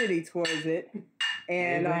affinity towards it.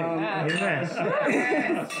 And That's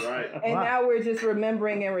right. and now we're just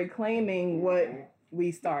remembering and reclaiming what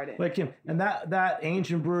we started. Wait, Kim, and that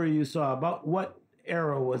ancient brewery you saw, about what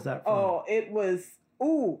era was that from? Oh, it was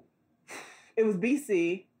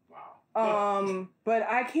BC. Wow. But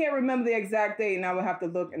I can't remember the exact date, and I will have to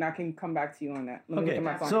look, and I can come back to you on that. Let me look Okay, at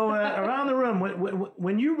my phone. so around the room,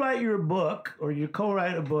 when you write your book or you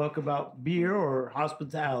co-write a book about beer or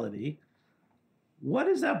hospitality, what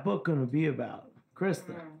is that book going to be about,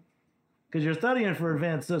 Krista? Because you're studying for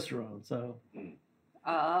advanced Cicerone, so.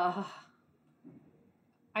 I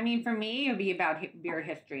mean, for me, it would be about beer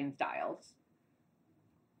history and styles.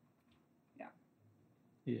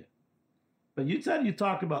 Yeah. But you said you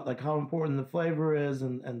talked about like how important the flavor is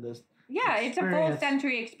and this. Yeah, it's a full experience.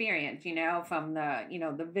 sensory experience, from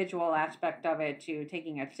the, the visual aspect of it to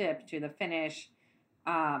taking a sip to the finish.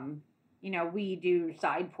 We do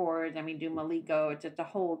side pours and we do Maliko. It's just a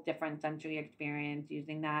whole different sensory experience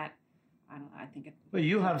using that. I don't know. I think it's. But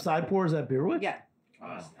you have side pours at Beer Witch? Yeah.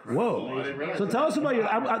 Whoa. So tell us about your,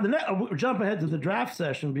 jump ahead to the draft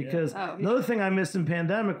session, because another thing I missed in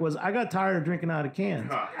pandemic was I got tired of drinking out of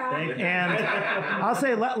cans. And I'll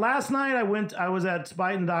say last night I was at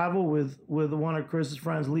Spite and Dival with one of Chris's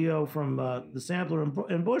friends, Leo from the Sampler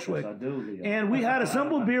in Bushwick. Yes, I do, Leo. And we had a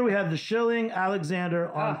simple beer. We had the Schilling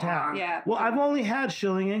Alexander on tap. Yeah. Well, I've only had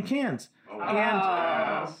Schilling in cans. We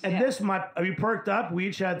perked up. We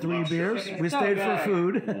each had 3 beers. We stayed for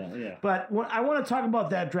food. Yeah. But I want to talk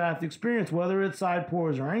about that draft experience, whether it's side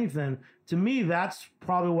pours or anything. To me, that's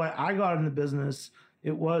probably why I got in the business.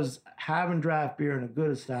 It was having draft beer in a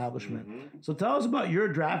good establishment. Mm-hmm. So tell us about your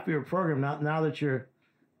draft beer program now that you're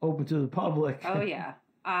open to the public. Oh, yeah.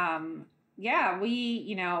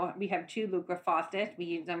 We have 2 Lucra faucets. We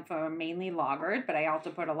use them for mainly lagered, but I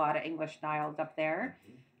also put a lot of English styles up there.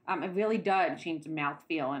 It really does change the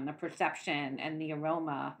mouthfeel and the perception and the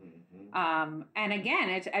aroma. And again,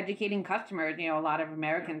 it's educating customers. A lot of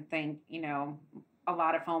Americans think, a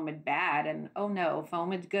lot of foam is bad. And oh no,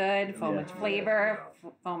 foam is good. Foam is flavor.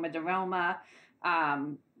 Foam is aroma.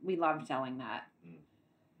 We love selling that.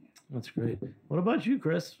 That's great. What about you,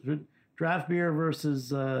 Chris? Draft beer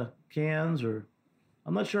versus cans, or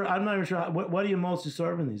I'm not even sure. What are you mostly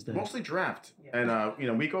serving these days? Mostly draft. And,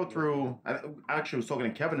 we go through, I actually was talking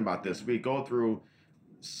to Kevin about this. We go through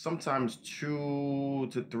sometimes 2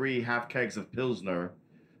 to 3 half kegs of Pilsner,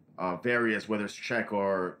 various, whether it's Czech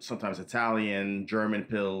or sometimes Italian, German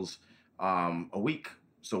Pils, a week.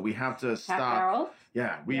 So we have to stop. Barrels?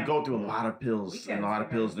 Yeah, we go through a lot of Pils and a lot of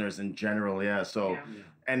Pilsners in general. Yeah. So,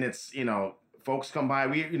 and it's, folks come by.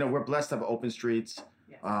 We're blessed to have open streets.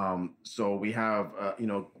 So we have,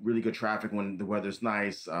 really good traffic when the weather's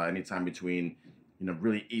nice, anytime between,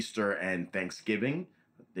 really Easter and Thanksgiving,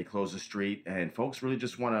 they close the street, and folks really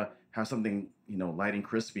just want to have something, light and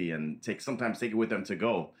crispy, and sometimes take it with them to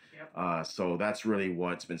go. So that's really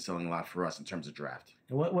what's been selling a lot for us in terms of draft.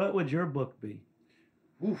 And what would your book be?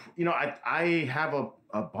 Oof, I have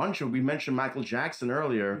a bunch of, we mentioned Michael Jackson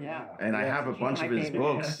earlier, and I have a bunch of his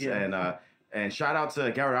books, and shout out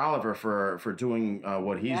to Garrett Oliver for doing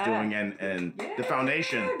what he's doing, and the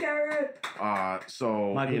foundation.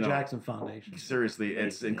 So Michael Jackson Foundation. Seriously,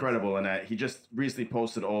 it's incredible, and he just recently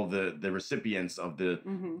posted all the recipients of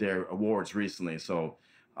their awards recently. So,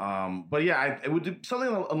 but yeah, it would do something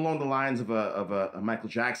along the lines of a Michael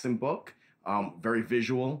Jackson book, very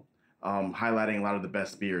visual, highlighting a lot of the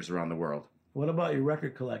best beers around the world. What about your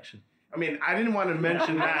record collection? I mean, I didn't want to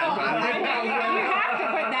mention that. But You have to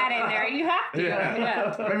put that in there. You have to.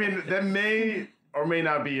 Yeah. I mean, that may or may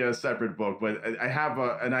not be a separate book, but I have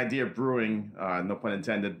an idea of brewing, no pun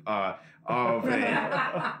intended, of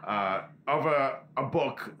a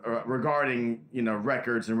book regarding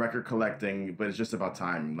records and record collecting. But it's just about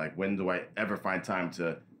time. Like, when do I ever find time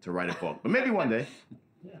to write a book? But maybe one day.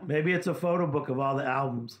 Maybe it's a photo book of all the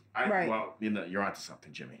albums. Right. Well, you're onto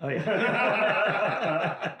something, Jimmy. Oh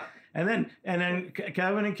yeah. And then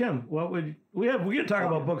Kevin and Kim, we can talk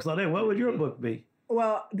about books all day. What would your book be?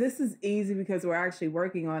 Well, this is easy because we're actually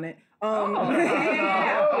working on it.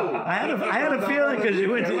 I had a feeling because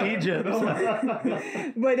you went to Egypt.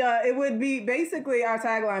 But it would be basically our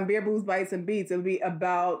tagline: beer, booze, bites, and beats. It would be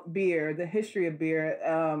about beer, the history of beer,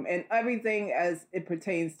 and everything as it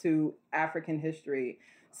pertains to African history.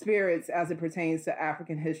 spirits as it pertains to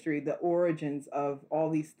African history, the origins of all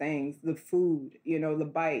these things, the food,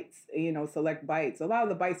 the bites, select bites. A lot of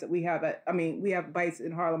the bites that we have we have bites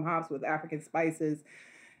in Harlem Hops with African spices,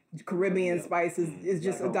 Caribbean spices. Is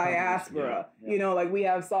just a diaspora. Like we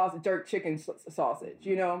have jerk chicken sausage,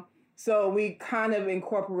 So we kind of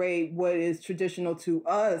incorporate what is traditional to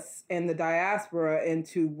us and the diaspora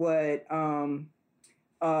into what,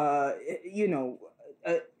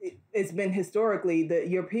 it's been historically the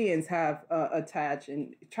Europeans have attached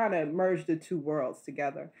and trying to merge the two worlds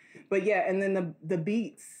together. But yeah, and then the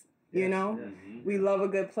beats, we love a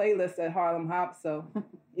good playlist at Harlem Hop. So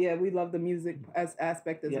yeah, we love the music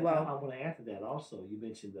aspect as well. I want to add to that also. You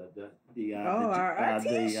mentioned our t-shirts.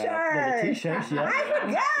 The t-shirts. Yeah. I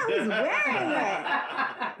forgot I was wearing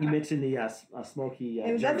that. You mentioned the smoky.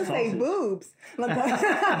 It doesn't say boobs. I'm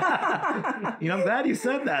glad you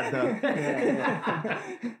said that though.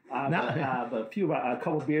 But a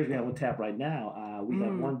couple beers we have on tap right now. We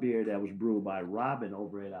have one beer that was brewed by Robin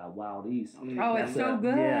over at Wild East. It's so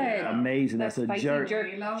good. Yeah, amazing. That's a jerk.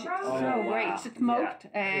 So great. It's smoked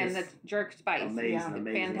and it's jerk spice. Amazing.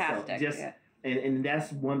 Fantastic. So and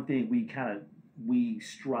that's one thing we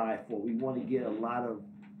strive for. We want to get a lot of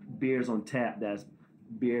beers on tap that's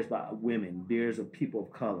beers by women, beers of people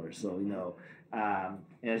of color. So, and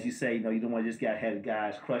as you say, you don't want to just get headed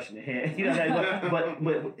guys crushing the head, but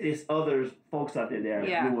it's other folks out there that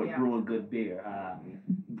are brewing good beer.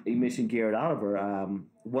 You mentioned Garrett Oliver.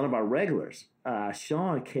 One of our regulars,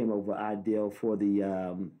 Sean, came over ideal for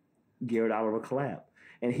the Garrett Oliver collab.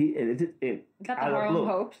 And got the Harlem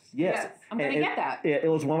Hopes. Yes. I'm going to get that.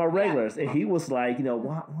 It was one of our regulars. And he was like,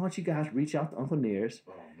 why don't you guys reach out to Uncle Nearest,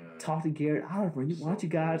 talk to Garrett Oliver, why don't you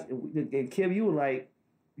guys, and Kim, you were like,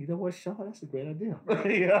 you know what, Sean, that's a great idea.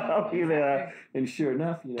 And sure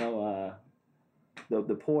enough, the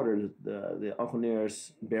porter, the Uncle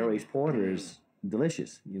Nearest Barry's porter is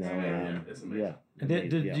delicious, it's amazing. Yeah. And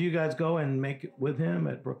did you guys go and make it with him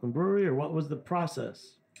at Brooklyn Brewery, or what was the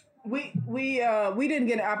process? We didn't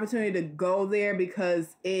get an opportunity to go there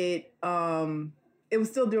because it was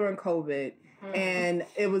still during COVID. And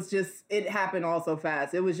it happened all so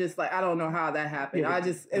fast. It was just like, I don't know how that happened. Yeah,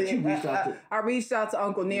 I reached out to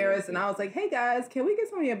Uncle Nearest and I was like, hey guys, can we get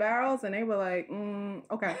some of your barrels? And they were like,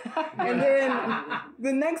 okay. And then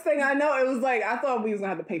the next thing I know, it was like, I thought we was gonna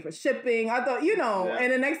have to pay for shipping. I thought,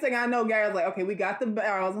 and the next thing I know, Gary was like, okay, we got the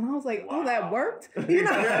barrels. And I was like, oh, that worked? And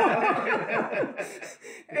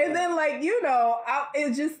then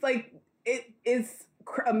it's just like, it's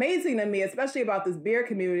amazing to me, especially about this beer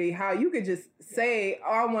community, how you could just say,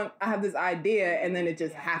 I have this idea, and then it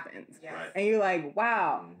just happens. Right. And you're like,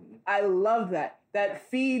 wow, I love that. That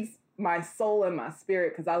feeds my soul and my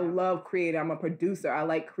spirit because I love creating. I'm a producer. I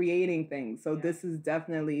like creating things. So this is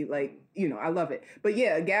definitely I love it. But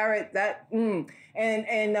yeah, Garrett, but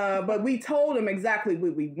we told him exactly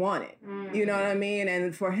what we wanted. You know what I mean?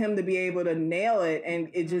 And for him to be able to nail it, and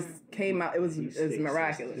it just came out. It was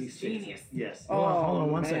miraculous. Genius. Yes. Hold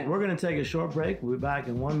on one second. We're going to take a short break. We'll be back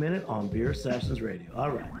in 1 minute on Beer Sessions Radio. All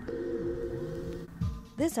right.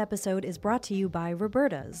 This episode is brought to you by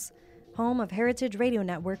Roberta's, home of Heritage Radio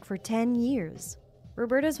Network for 10 years.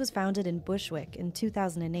 Roberta's was founded in Bushwick in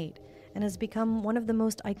 2008 and has become one of the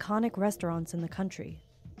most iconic restaurants in the country.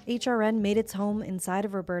 HRN made its home inside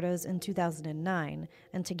of Roberta's in 2009,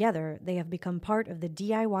 and together they have become part of the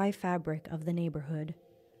DIY fabric of the neighborhood.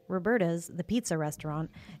 Roberta's, the pizza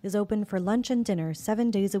restaurant, is open for lunch and dinner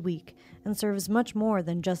 7 days a week and serves much more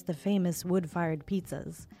than just the famous wood-fired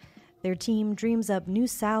pizzas. Their team dreams up new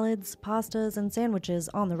salads, pastas, and sandwiches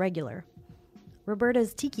on the regular.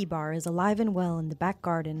 Roberta's Tiki Bar is alive and well in the back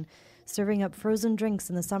garden, serving up frozen drinks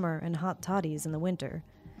in the summer and hot toddies in the winter.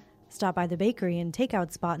 Stop by the bakery and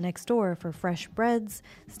takeout spot next door for fresh breads,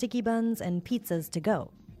 sticky buns, and pizzas to go.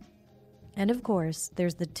 And of course,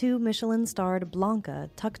 there's the 2 Michelin-starred Blanca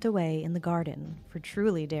tucked away in the garden for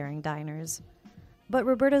truly daring diners. But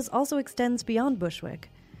Roberta's also extends beyond Bushwick,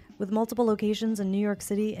 with multiple locations in New York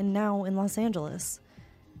City and now in Los Angeles.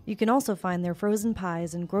 You can also find their frozen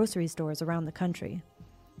pies in grocery stores around the country.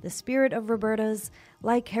 The spirit of Roberta's,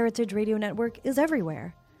 like Heritage Radio Network, is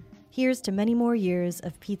everywhere. Here's to many more years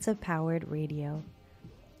of pizza-powered radio.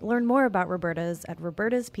 Learn more about Roberta's at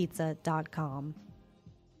robertaspizza.com.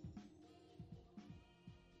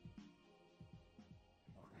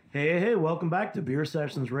 Hey, welcome back to Beer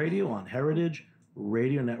Sessions Radio on Heritage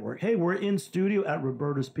Radio Network. Hey, we're in studio at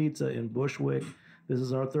Roberta's Pizza in Bushwick. This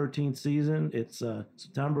is our 13th season. It's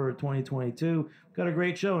September 2022. We've got a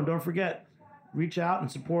great show, and don't forget, reach out and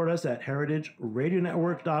support us at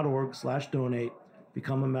heritageradionetwork.org/donate.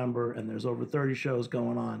 Become a member, and there's over 30 shows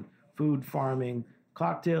going on. Food, farming,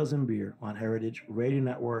 Cocktails and Beer on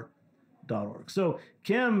heritageradionetwork.org. So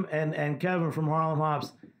Kim and Kevin from Harlem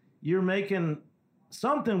Hops, you're making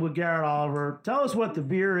something with Garrett Oliver. Tell us what the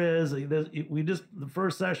beer is. The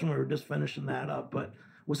first session, we were just finishing that up. But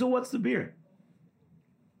so what's the beer?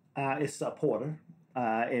 It's a porter,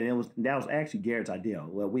 and that was actually Garrett's idea.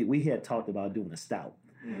 Well, we had talked about doing a stout.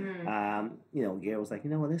 Garrett was like,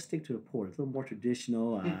 let's stick to the porter. It's a little more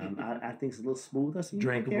traditional. I think it's a little smoother. So,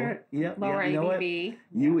 drinkable. Garrett, yeah, Lower ABV.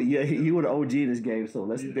 You were the OG in this game, so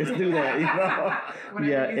let's do that.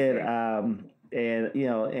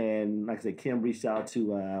 And like I said, Kim reached out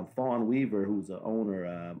to Fawn Weaver, who's the owner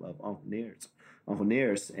of Uncle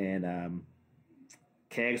Nearest, and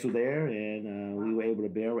kegs were there, and we were able to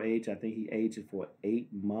barrel age. I think he aged it for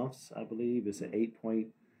 8 months, I believe. It's an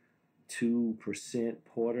 8.2%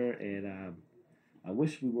 porter, and I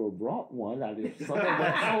wish we were brought one. I did something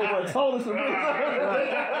that told us. That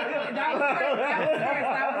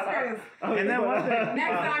was hers. And then one thing.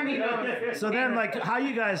 Next time you know. So then, like, how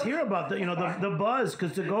you guys hear about the buzz?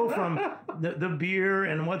 Because to go from the beer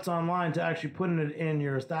and what's online to actually putting it in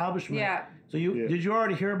your establishment. Yeah. So did you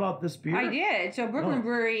already hear about this beer? I did. So Brooklyn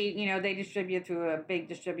Brewery, they distribute through a big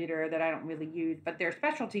distributor that I don't really use, but their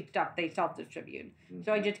specialty stuff they self-distribute.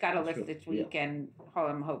 So I just got a list this week, and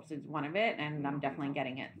Harlem Hopes is one of it, and I'm definitely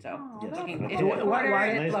getting it. So it's a porter,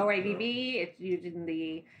 it's low ABV, it's using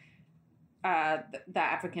the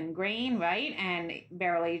African grain, right, and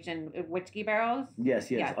barrel aged in whiskey barrels.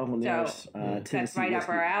 Yes. Uncle Nearest, that's Tennessee right whiskey. up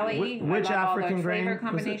our alley. Which I love all African those grain flavor was it?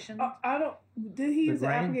 combinations. I don't. Did he use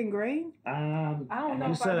grain? African grain? I don't know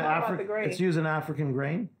You if said I know about the grain. it's using African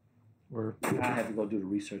grain, or I have to go do the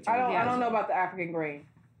research. I on that. don't know about the African grain.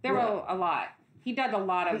 There were a lot. He does a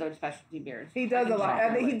lot of those specialty beers. He does a lot.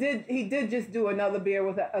 I think Chocolate. he did just do another beer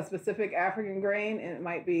with a specific African grain, and it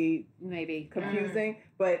might be Maybe confusing.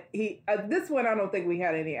 But this one I don't think we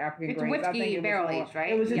had any African It's grains. I whiskey think it was barrel more- aged,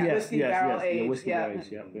 right? It was just Yeah. whiskey barrel aged. Whiskey Yeah. barrel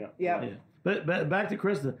aged. Yeah. Yeah. But back to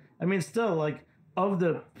Krista. I mean, still, like, of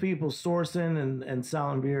the people sourcing and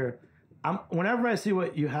selling beer, whenever I see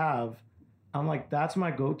what you have, I'm like, that's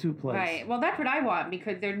my go-to place. Right. Well, that's what I want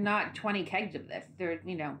because there's not 20 kegs of this. There's,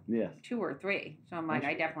 Yes. 2 or 3. So I'm like,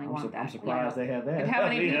 I definitely want that. I'm surprised they have that. And how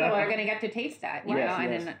many people are going to get to taste that? You know, Yes.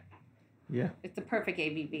 and then Yeah. it's the perfect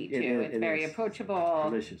ABV too. It It's very is. approachable.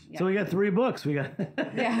 Delicious. Yeah. So we got 3 books. We got.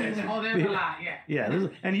 Yeah. Oh, there's a lot, yeah. Yeah.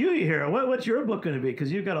 And you here? What's your book going to be?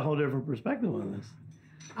 Because you've got a whole different perspective on this.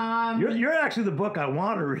 You're actually the book I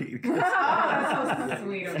want to read. Oh, that's so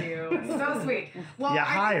sweet of you. So sweet. Well,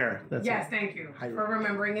 Yahira. Yes, thank you for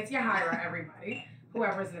remembering. It's Yahira, everybody,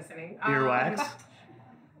 whoever's listening. Earwax.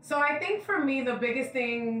 So I think for me, the biggest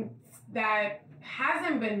thing that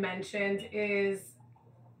hasn't been mentioned is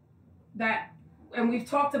that, and we've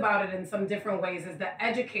talked about it in some different ways, is the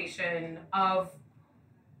education of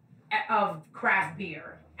craft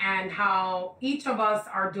beer and how each of us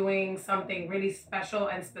are doing something really special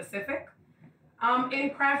and specific in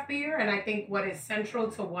craft beer. And I think what is central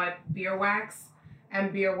to what Beer Wax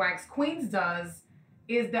and Beer Wax Queens does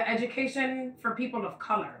is the education for people of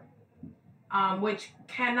color, which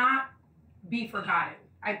cannot be forgotten.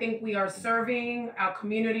 I think we are serving a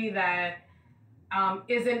community that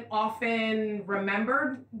isn't often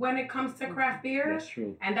remembered when it comes to craft beer. That's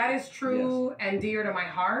true. And that is true and dear to my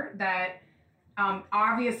heart, that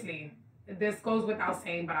obviously this goes without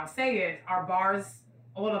saying, but I'll say it, our bars,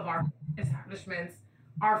 all of our establishments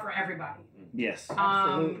are for everybody. Yes.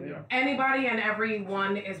 Absolutely. Anybody and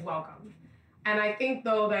everyone is welcome. And I think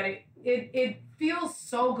though that it feels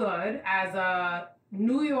so good as a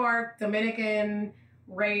New York Dominican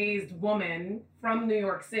raised woman from New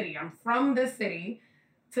York City. I'm from this city,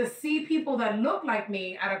 to see people that look like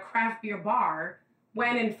me at a craft beer bar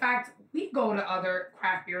when in fact we go to other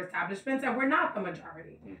craft beer establishments and we're not the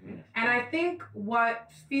majority. Mm-hmm. And I think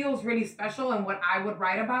what feels really special and what I would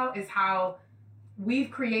write about is how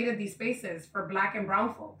we've created these spaces for Black and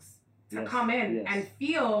brown folks to come in and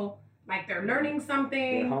feel like they're learning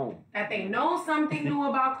something, home. that they know something new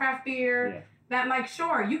about craft beer, that like,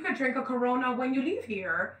 sure, you could drink a Corona when you leave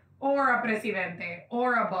here, or a Presidente,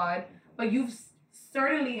 or a Bud, but you've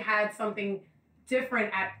certainly had something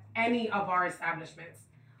different at any of our establishments.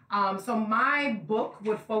 So my book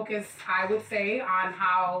would focus, I would say, on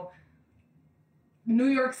how New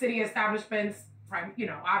York City establishments,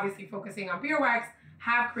 obviously focusing on Beer Wax,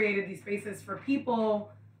 have created these spaces for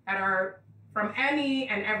people that are from any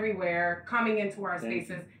and everywhere coming into our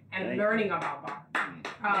spaces and Thank learning about bar,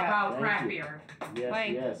 about Thank craft you. beer. Yes,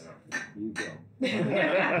 Like- yes. You go.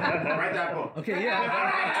 Write that book. Okay, All yeah.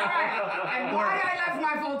 right. And why I left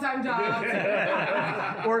my full-time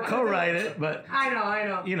job. Or co-write it, but I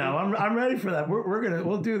know. you know, I'm ready for that.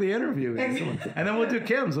 We'll do the interview, and then we'll do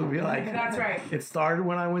Kim's. We'll be like, That's right. it started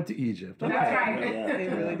when I went to Egypt. That's Okay. right. Yeah.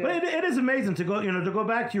 It really But does. it is amazing to go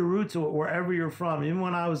back to your roots or wherever you're from. Even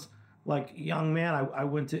when I was like a young man, I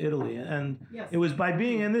went to Italy, and Yes. it was by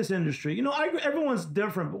being in this industry. You know, everyone's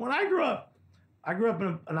different, but when I grew up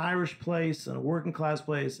in an Irish place and a working class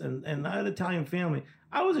place, and I had an Italian family.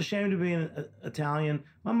 I was ashamed of being Italian.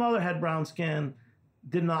 My mother had brown skin,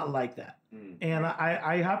 did not like that. And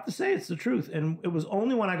I have to say it's the truth. And it was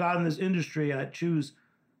only when I got in this industry and I choose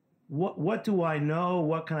what do I know,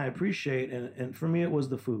 what can I appreciate, and for me it was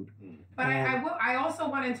the food. But And- I also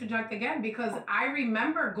want to interject again because I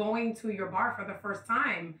remember going to your bar for the first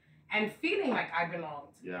time and feeling like I belonged.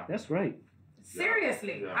 Yeah. That's great.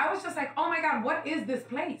 Seriously. Yeah. I was just like, oh my God, what is this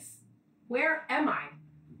place? Where am I?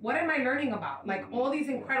 What am I learning about? Like all these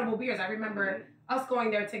incredible beers. I remember us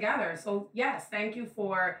going there together. So yes, thank you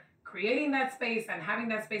for creating that space and having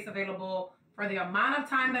that space available for the amount of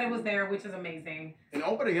time that it was there, which is amazing. And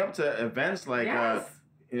opening up to events like Yes.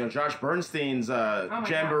 Josh Bernstein's my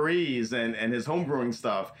jamborees and his homebrewing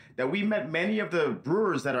stuff, that we met many of the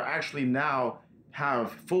brewers that are actually now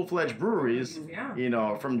have full-fledged breweries,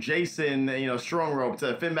 Yeah. From Jason, Strong Rope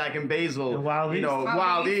to Finback and Basil, And Wild East.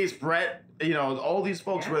 Wild East, Brett, all these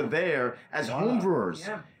folks were there as homebrewers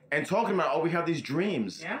Yeah. and talking about, we have these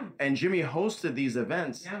dreams. Yeah. And Jimmy hosted these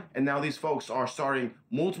events, Yeah. and now these folks are starting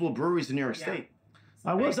multiple breweries in New York Yeah. State.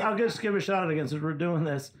 I'll just give a shout out again since we're doing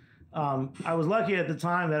this. I was lucky at the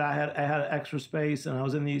time that I had extra space and I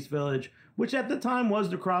was in the East Village, which at the time was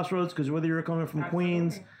the crossroads because whether you were coming from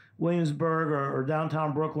Queens, Williamsburg, or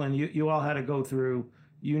downtown Brooklyn, you all had to go through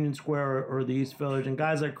Union Square or the East Village. And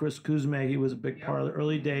guys like Chris Kuzme, he was a big part of the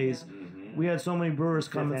early days. We had so many brewers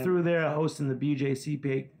coming through there hosting the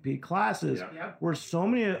BJCP classes, Yep. where so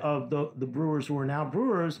many of the brewers who are now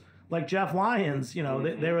brewers, like Jeff Lyons, they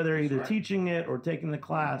were there either teaching it or taking the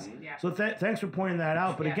class. Yeah. So thanks for pointing that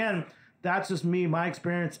out. But Yes. again, that's just me, my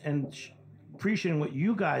experience, and appreciating what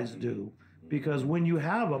you guys do. Because when you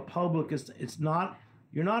have a public,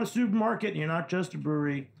 you're not a supermarket, and you're not just a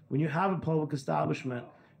brewery. When you have a public establishment,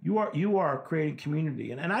 you are creating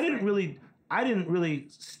community. And I didn't really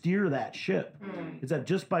steer that ship. It's that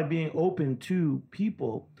just by being open to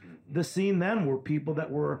people, the scene then were people that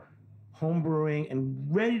were homebrewing and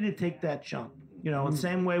ready to take that jump. The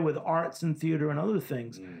same way with arts and theater and other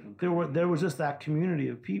things. There was just that community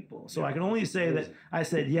of people. So I can only say that I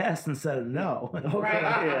said yes instead of no. Right.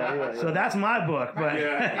 Yeah. So that's my book, but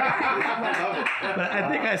but I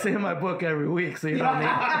think I say my book every week, so you don't need.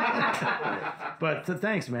 But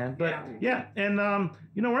thanks, man. But yeah, and we're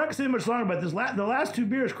not gonna say much longer about this. The last two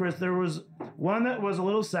beers, Chris, there was one that was a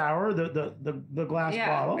little sour, the glass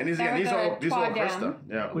bottle. And these That was are a all Trois Krista. Dames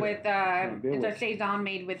Yeah. with it's a saison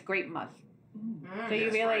made with grape must. So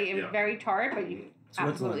you really it was very tart, but you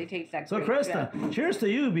absolutely taste that. So grape. Krista, cheers to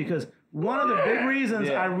you, because one of the big reasons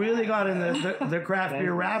I really got in the craft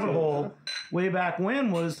beer rabbit hole way back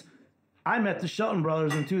when was I met the Shelton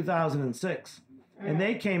brothers in 2006, and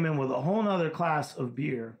they came in with a whole nother class of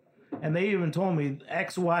beer, and they even told me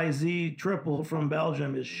XYZ triple from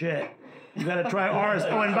Belgium is shit. You got to try ours.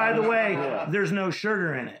 Oh, and by the way, there's no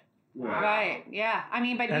sugar in it. Right. Yeah. I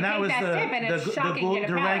mean, but you And that take was that the sip and it's shocking to the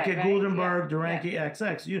palate, Duranke right? Guldenberg, Yeah. Duranke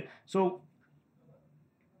XX. So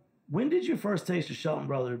when did you first taste a Shelton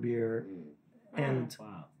Brother beer? And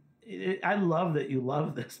Wow. I love that you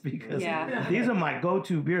love this, because Yeah. these are my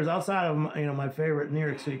go-to beers outside of my favorite New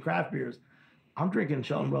York City craft beers. I'm drinking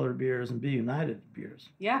Shelton Brother beers and Be United beers.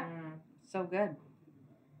 Yeah. So good.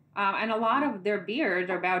 And a lot of their beers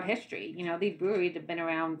are about history. These breweries have been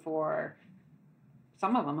around for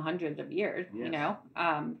some of them hundreds of years. Yes.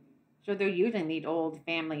 So they're using these old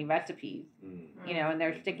family recipes. And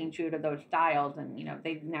they're sticking true to those styles, and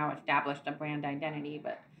they've now established a brand identity.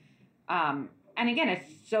 But and again, it's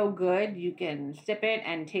so good. You can sip it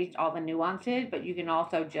and taste all the nuances, but you can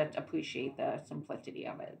also just appreciate the simplicity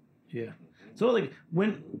of it. Yeah. So like,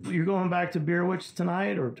 when you're going back to Beer Witch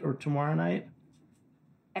tonight or tomorrow night?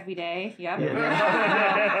 Every day, yep.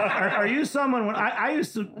 Are you someone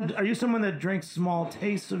are you someone that drinks small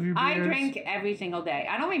tastes of your beers? I drink every single day.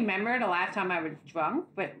 I don't remember the last time I was drunk,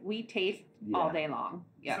 but we taste all day long.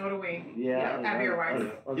 Yeah. So do we. Yeah. Have your wife.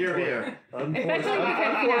 Here. Especially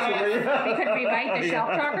because we write the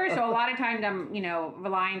shelf talker, so a lot of times I'm,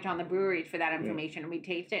 reliant on the breweries for that information, and we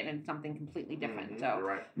taste it and it's something completely different. So You're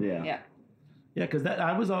right. Yeah. yeah. Yeah, because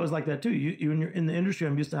I was always like that too. When you're in the industry,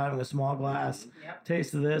 I'm used to having a small glass,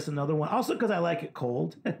 taste of this, another one. Also, because I like it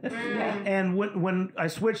cold. And when I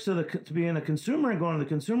switched to being a consumer and going to the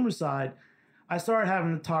consumer side, I started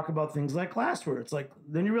having to talk about things like glassware. It's like,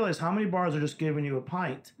 then you realize how many bars are just giving you a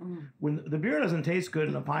pint. When the beer doesn't taste good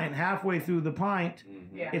in a pint, halfway through the pint,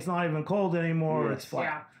 it's not even cold anymore, it's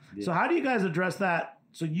flat. So how do you guys address that?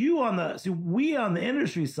 So we on the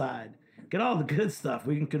industry side get all the good stuff.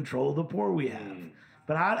 We can control the pour we have.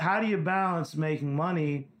 But how do you balance making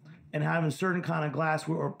money and having certain kind of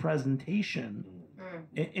glassware or presentation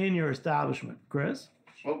in your establishment? Chris?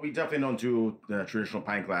 Well, we definitely don't do the traditional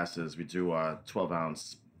pint glasses. We do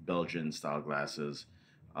 12-ounce Belgian style glasses.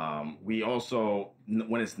 We also,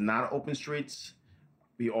 when it's not open streets,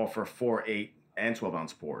 we offer 4, 8, and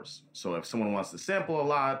 12-ounce pours. So if someone wants to sample a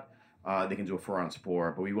lot, they can do a 4-ounce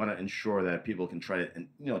pour. But we want to ensure that people can try it and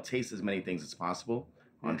taste as many things as possible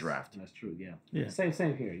on draft. That's true. Yeah.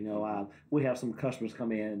 Same here. We have some customers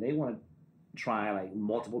come in and they want to try like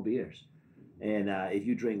multiple beers. And if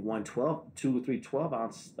you drink 2 or 3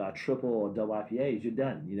 12-ounce triple or double IPAs, you're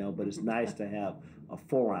done, But it's nice to have a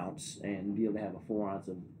 4-ounce and be able to have a 4-ounce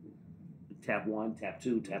of tap 1, tap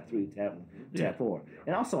 2, tap 3, tap 4.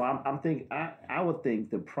 And also, I would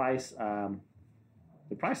think the price of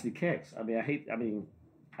the kegs. I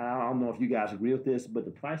don't know if you guys agree with this, but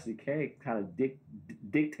the price of the keg kind of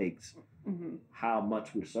dictates how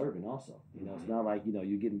much we're serving. Also, it's not like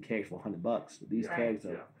you're getting kegs for $100. These kegs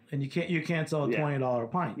are. And you can't sell a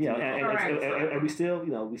 $20 pint. Yeah, and we still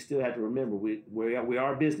have to remember we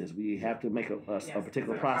are a business. We have to make a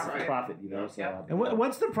particular profit. So. And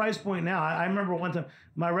what's the price point now? I remember one time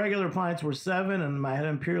my regular pints were $7, and I had an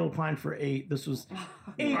imperial pint for $8. This was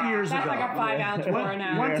 8 years ago. That's like a 5-ounce pour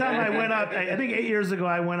now. One time I went up. I think 8 years ago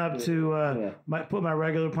I went up to put my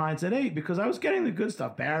regular pints at $8 because I was getting the good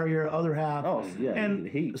stuff, Barrier, other half. Oh yeah,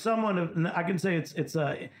 and someone I can say it's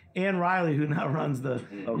Ann Riley, who now runs the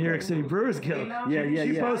New York City Brewers Guild.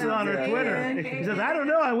 She posted on her Twitter. She says, "I don't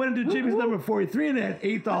know. I went into Jimmy's number 43 and they had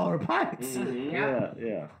 $8 pints."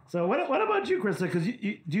 Yeah. So what about you, Krista? Because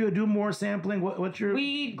do you do more sampling? What's your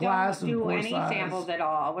glass and pour size? We don't do any samples at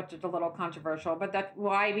all, which is a little controversial. But that's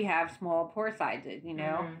why we have small pour sizes.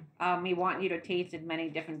 We want you to taste as many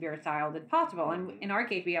different beer styles as possible. And in our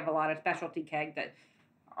case, we have a lot of specialty kegs that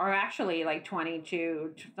are actually like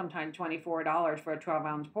 $22, sometimes $24 for a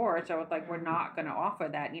 12-ounce pour. So it's like we're not going to offer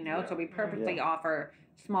that, So we purposely offer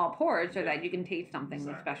small pours so that you can taste something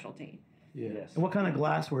with specialty. Yeah. Yes. And what kind of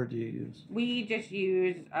glassware do you use? We just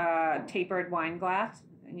use tapered wine glass.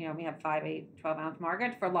 We have 5, 8, 12-ounce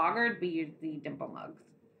markets. For lagers, we use the dimple mugs.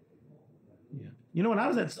 Yeah. When I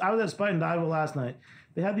was at Spite and Dival last night,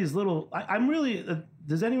 they had these little. I'm really.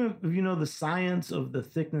 Does anyone of you know the science of the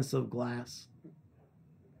thickness of glass?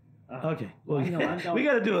 Okay, well, we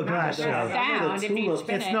got to do a glass show.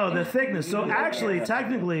 The thickness. So actually,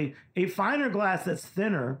 technically, a finer glass that's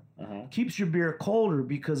thinner keeps your beer colder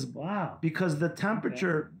because the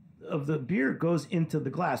temperature of the beer goes into the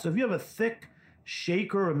glass. So if you have a thick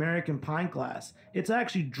shaker American pint glass, it's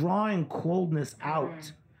actually drawing coldness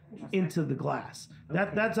out into the glass.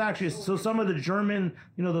 That's actually so. Some of the German,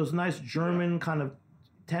 those nice German kind of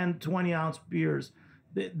 10, 20 ounce beers.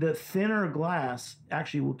 The thinner glass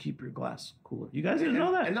actually will keep your glass cooler. You guys didn't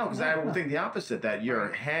know that? No, because I would think the opposite, that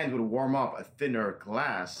your hand would warm up a thinner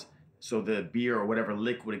glass so the beer or whatever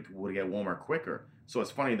liquid would get warmer quicker. So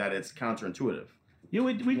it's funny that it's counterintuitive. Yeah,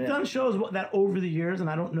 we've done shows that over the years, and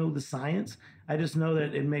I don't know the science. I just know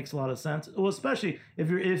that it makes a lot of sense. Well, especially if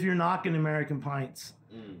you're knocking American pints,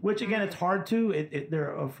 which again, it's hard to.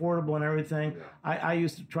 They're affordable and everything. I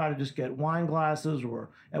used to try to just get wine glasses, or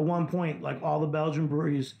at one point, like all the Belgian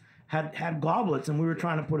breweries had goblets, and we were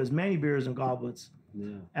trying to put as many beers in goblets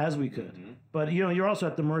as we could. But you're also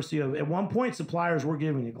at the mercy of. At one point, suppliers were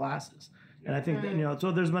giving you glasses, and I think that,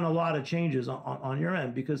 so there's been a lot of changes on your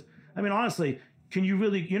end because honestly. Can you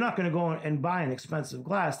really? You're not going to go and buy an expensive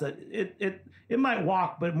glass that it might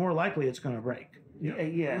walk, but more likely it's going to break.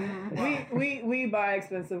 Yeah. We buy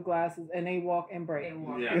expensive glasses and they walk and break.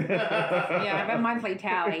 I have a monthly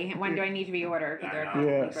tally. When do I need to be ordered?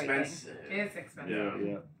 Expensive. It's expensive.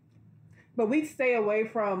 Yeah. But we stay away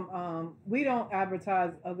from. We don't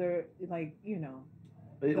advertise other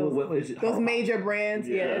those major brands,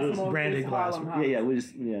 it's more branded glass. We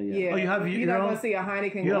just, Oh, you have you're not gonna see a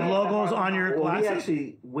Heineken. You have logos on your glasses. We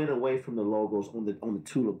actually went away from the logos on the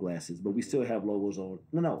tulip glasses, but we still have logos on.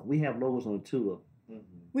 No, we have logos on the tulip.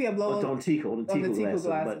 We have logos on Tico glasses.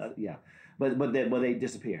 But they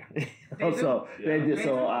disappear.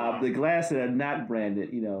 The glasses that are not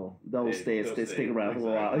branded, those stay stick around for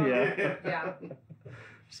a while. Yeah.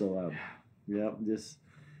 So. Yep. Just.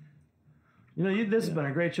 This has been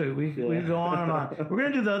a great show. We go on and on. We're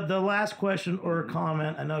going to do the last question or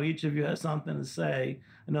comment. I know each of you has something to say.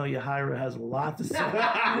 I know Yahira has a lot to say.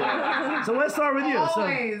 So let's start with you.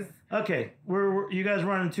 Always. So, okay, you guys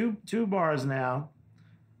running two bars now.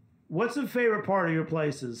 What's the favorite part of your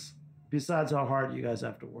places besides how hard you guys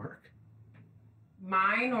have to work?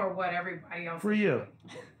 Mine or what everybody else For is you. doing?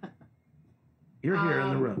 You're here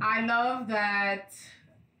in the room. I love that,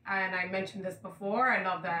 and I mentioned this before, I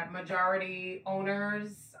love that majority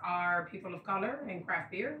owners are people of color in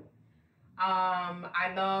craft beer.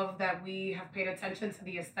 I love that we have paid attention to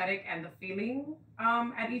the aesthetic and the feeling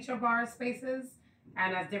at each of our spaces.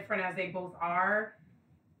 And as different as they both are,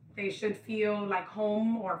 they should feel like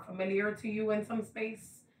home or familiar to you in some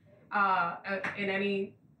space, in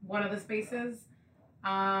any one of the spaces.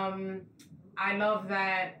 I love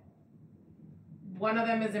that one of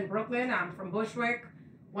them is in Brooklyn. I'm from Bushwick.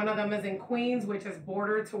 One of them is in Queens, which is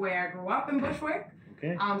bordered to where I grew up in Bushwick.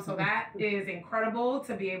 Okay. So that is incredible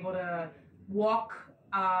to be able to walk.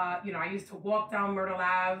 I used to walk down Myrtle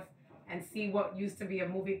Ave and see what used to be a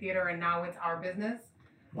movie theater, and now it's our business.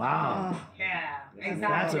 Wow. Yeah, exactly.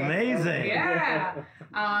 That's amazing. Yeah.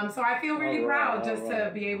 So I feel really proud just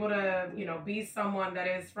to be able to, be someone that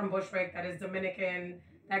is from Bushwick, that is Dominican,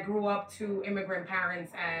 that grew up to immigrant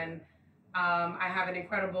parents, and I have an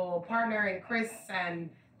incredible partner in Chris, and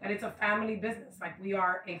that it's a family business. Like, we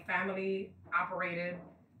are a family operated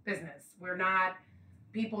business. We're not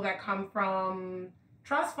people that come from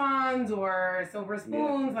trust funds or silver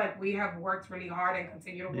spoons. Like, we have worked really hard and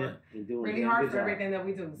continue to work really hard for everything that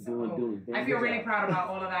we do. So I feel really proud about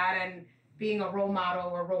all of that, and being a role model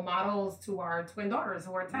or role models to our twin daughters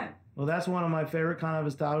who are 10. Well, that's one of my favorite kind of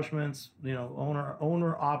establishments.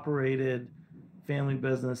 Owner operated family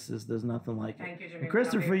businesses. There's nothing like it. Thank you, Jimmy. And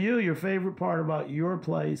Krista, for you, your favorite part about your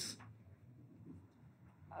place?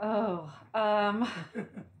 I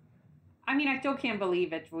mean, I still can't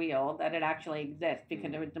believe it's real, that it actually exists,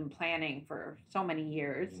 because it's been planning for so many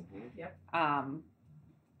years. Yep. And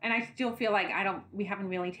I still feel like we haven't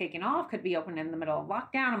really taken off. Could be open in the middle of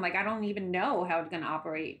lockdown. I'm like, I don't even know how it's going to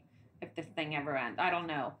operate if this thing ever ends. I don't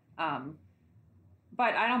know.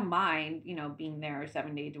 But I don't mind, being there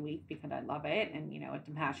 7 days a week, because I love it. And, it's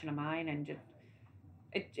a passion of mine, and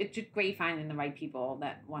it's just great finding the right people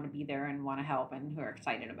that want to be there and want to help and who are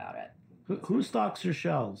excited about it. Who stocks your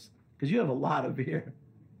shelves? Because you have a lot of beer.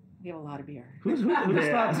 We have a lot of beer. Who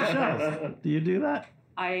stocks the shelves? Do you do that?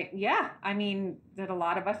 I mean, there's a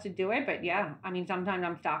lot of us to do it, but yeah. I mean, sometimes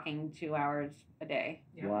I'm stocking 2 hours a day.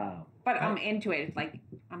 Yeah. Wow. But I'm into it. It's like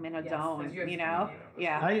I'm in a zone,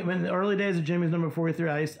 Yeah. In the early days of Jimmy's Number 43,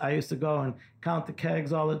 I used to go and count the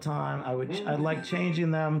kegs all the time. I like changing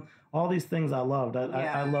them. All these things I loved.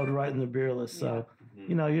 I loved writing the beer list. So,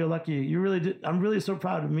 you're lucky. You really did. I'm really so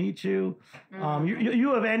proud to meet you.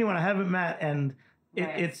 You of anyone I haven't met, and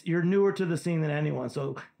you're newer to the scene than anyone.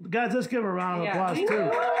 So, guys, let's give a round of applause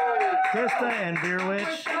too. Krista and Beer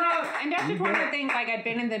Witch. And that's just one of the things, like, I've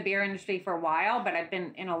been in the beer industry for a while, but I've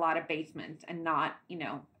been in a lot of basements and not,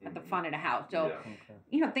 at the front of the house. So,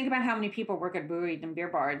 think about how many people work at breweries and beer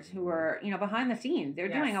bars who are, behind the scenes. They're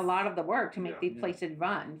doing a lot of the work to make these places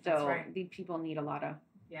run. So these people need a lot of,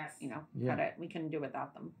 credit. We couldn't do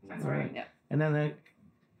without them. That's right. Yeah. And then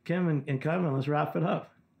Kim and Kevin, let's wrap it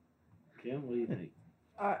up. Kim, what do you think?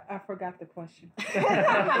 I forgot the question.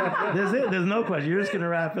 There's no question. You're just going to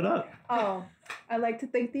wrap it up. Oh, I'd like to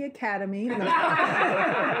thank the Academy. I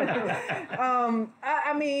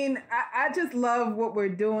just love what we're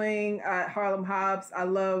doing at Harlem Hops. I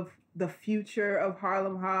love the future of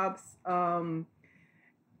Harlem Hops.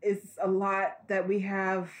 It's a lot that we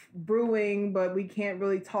have brewing, but we can't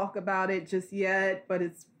really talk about it just yet, but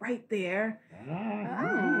it's right there.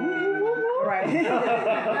 Right.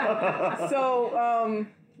 So,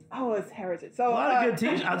 it's heritage. So a lot of good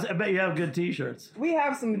t-shirts. I bet you have good t-shirts. We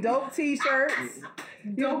have some dope t-shirts.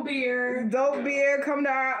 Dope beer. Dope beer. Come to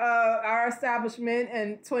our establishment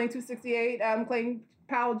in 2268 Clayton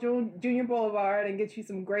Powell Junior Boulevard and get you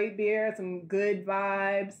some great beer, some good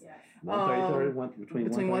vibes. Yes. 130,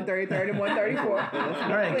 between 133 and 134. All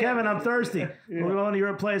right, Kevin, I'm thirsty. We're going to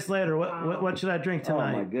your place later. What should I drink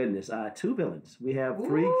tonight? Oh my goodness, Two Villains. We have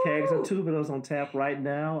 3 kegs of Two Villains on tap right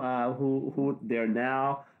now. Who they're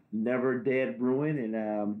now Never Dead Brewing,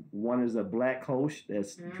 and one is a Black Coach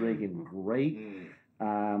that's drinking great.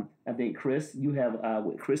 I think Chris, you have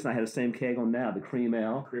Chris and I have the same keg on now, the Cream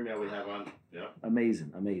Ale. Cream Ale we have on. Yeah.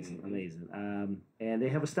 Amazing. And they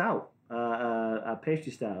have a stout. A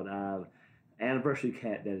pastry stout, anniversary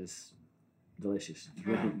cat that is delicious.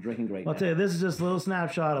 Drinking great. I'll tell you, this is just a little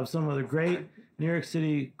snapshot of some of the great New York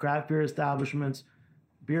City craft beer establishments,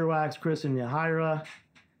 Beer Wax, Chris and Yahaira,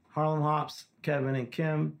 Harlem Hops, Kevin and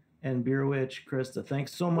Kim, and Beer Witch, Krista.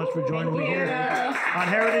 Thanks so much for joining me here on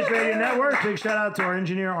Heritage Radio Network. Big shout out to our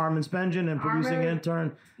engineer, Armin Spengen, and producing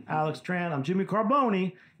intern, Alex Tran. I'm Jimmy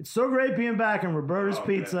Carboni. It's so great being back in Roberta's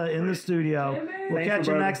Pizza in the studio. We'll catch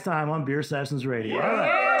you next time on Beer Sessions Radio. All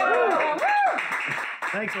right.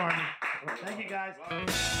 Thanks, Armin. Thank you, guys.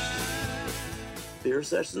 Beer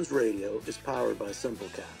Sessions Radio is powered by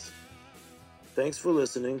Simplecast. Thanks for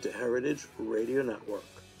listening to Heritage Radio Network.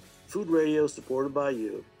 Food radio supported by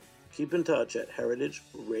you. Keep in touch at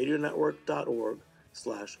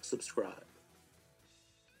heritageradionetwork.org/subscribe.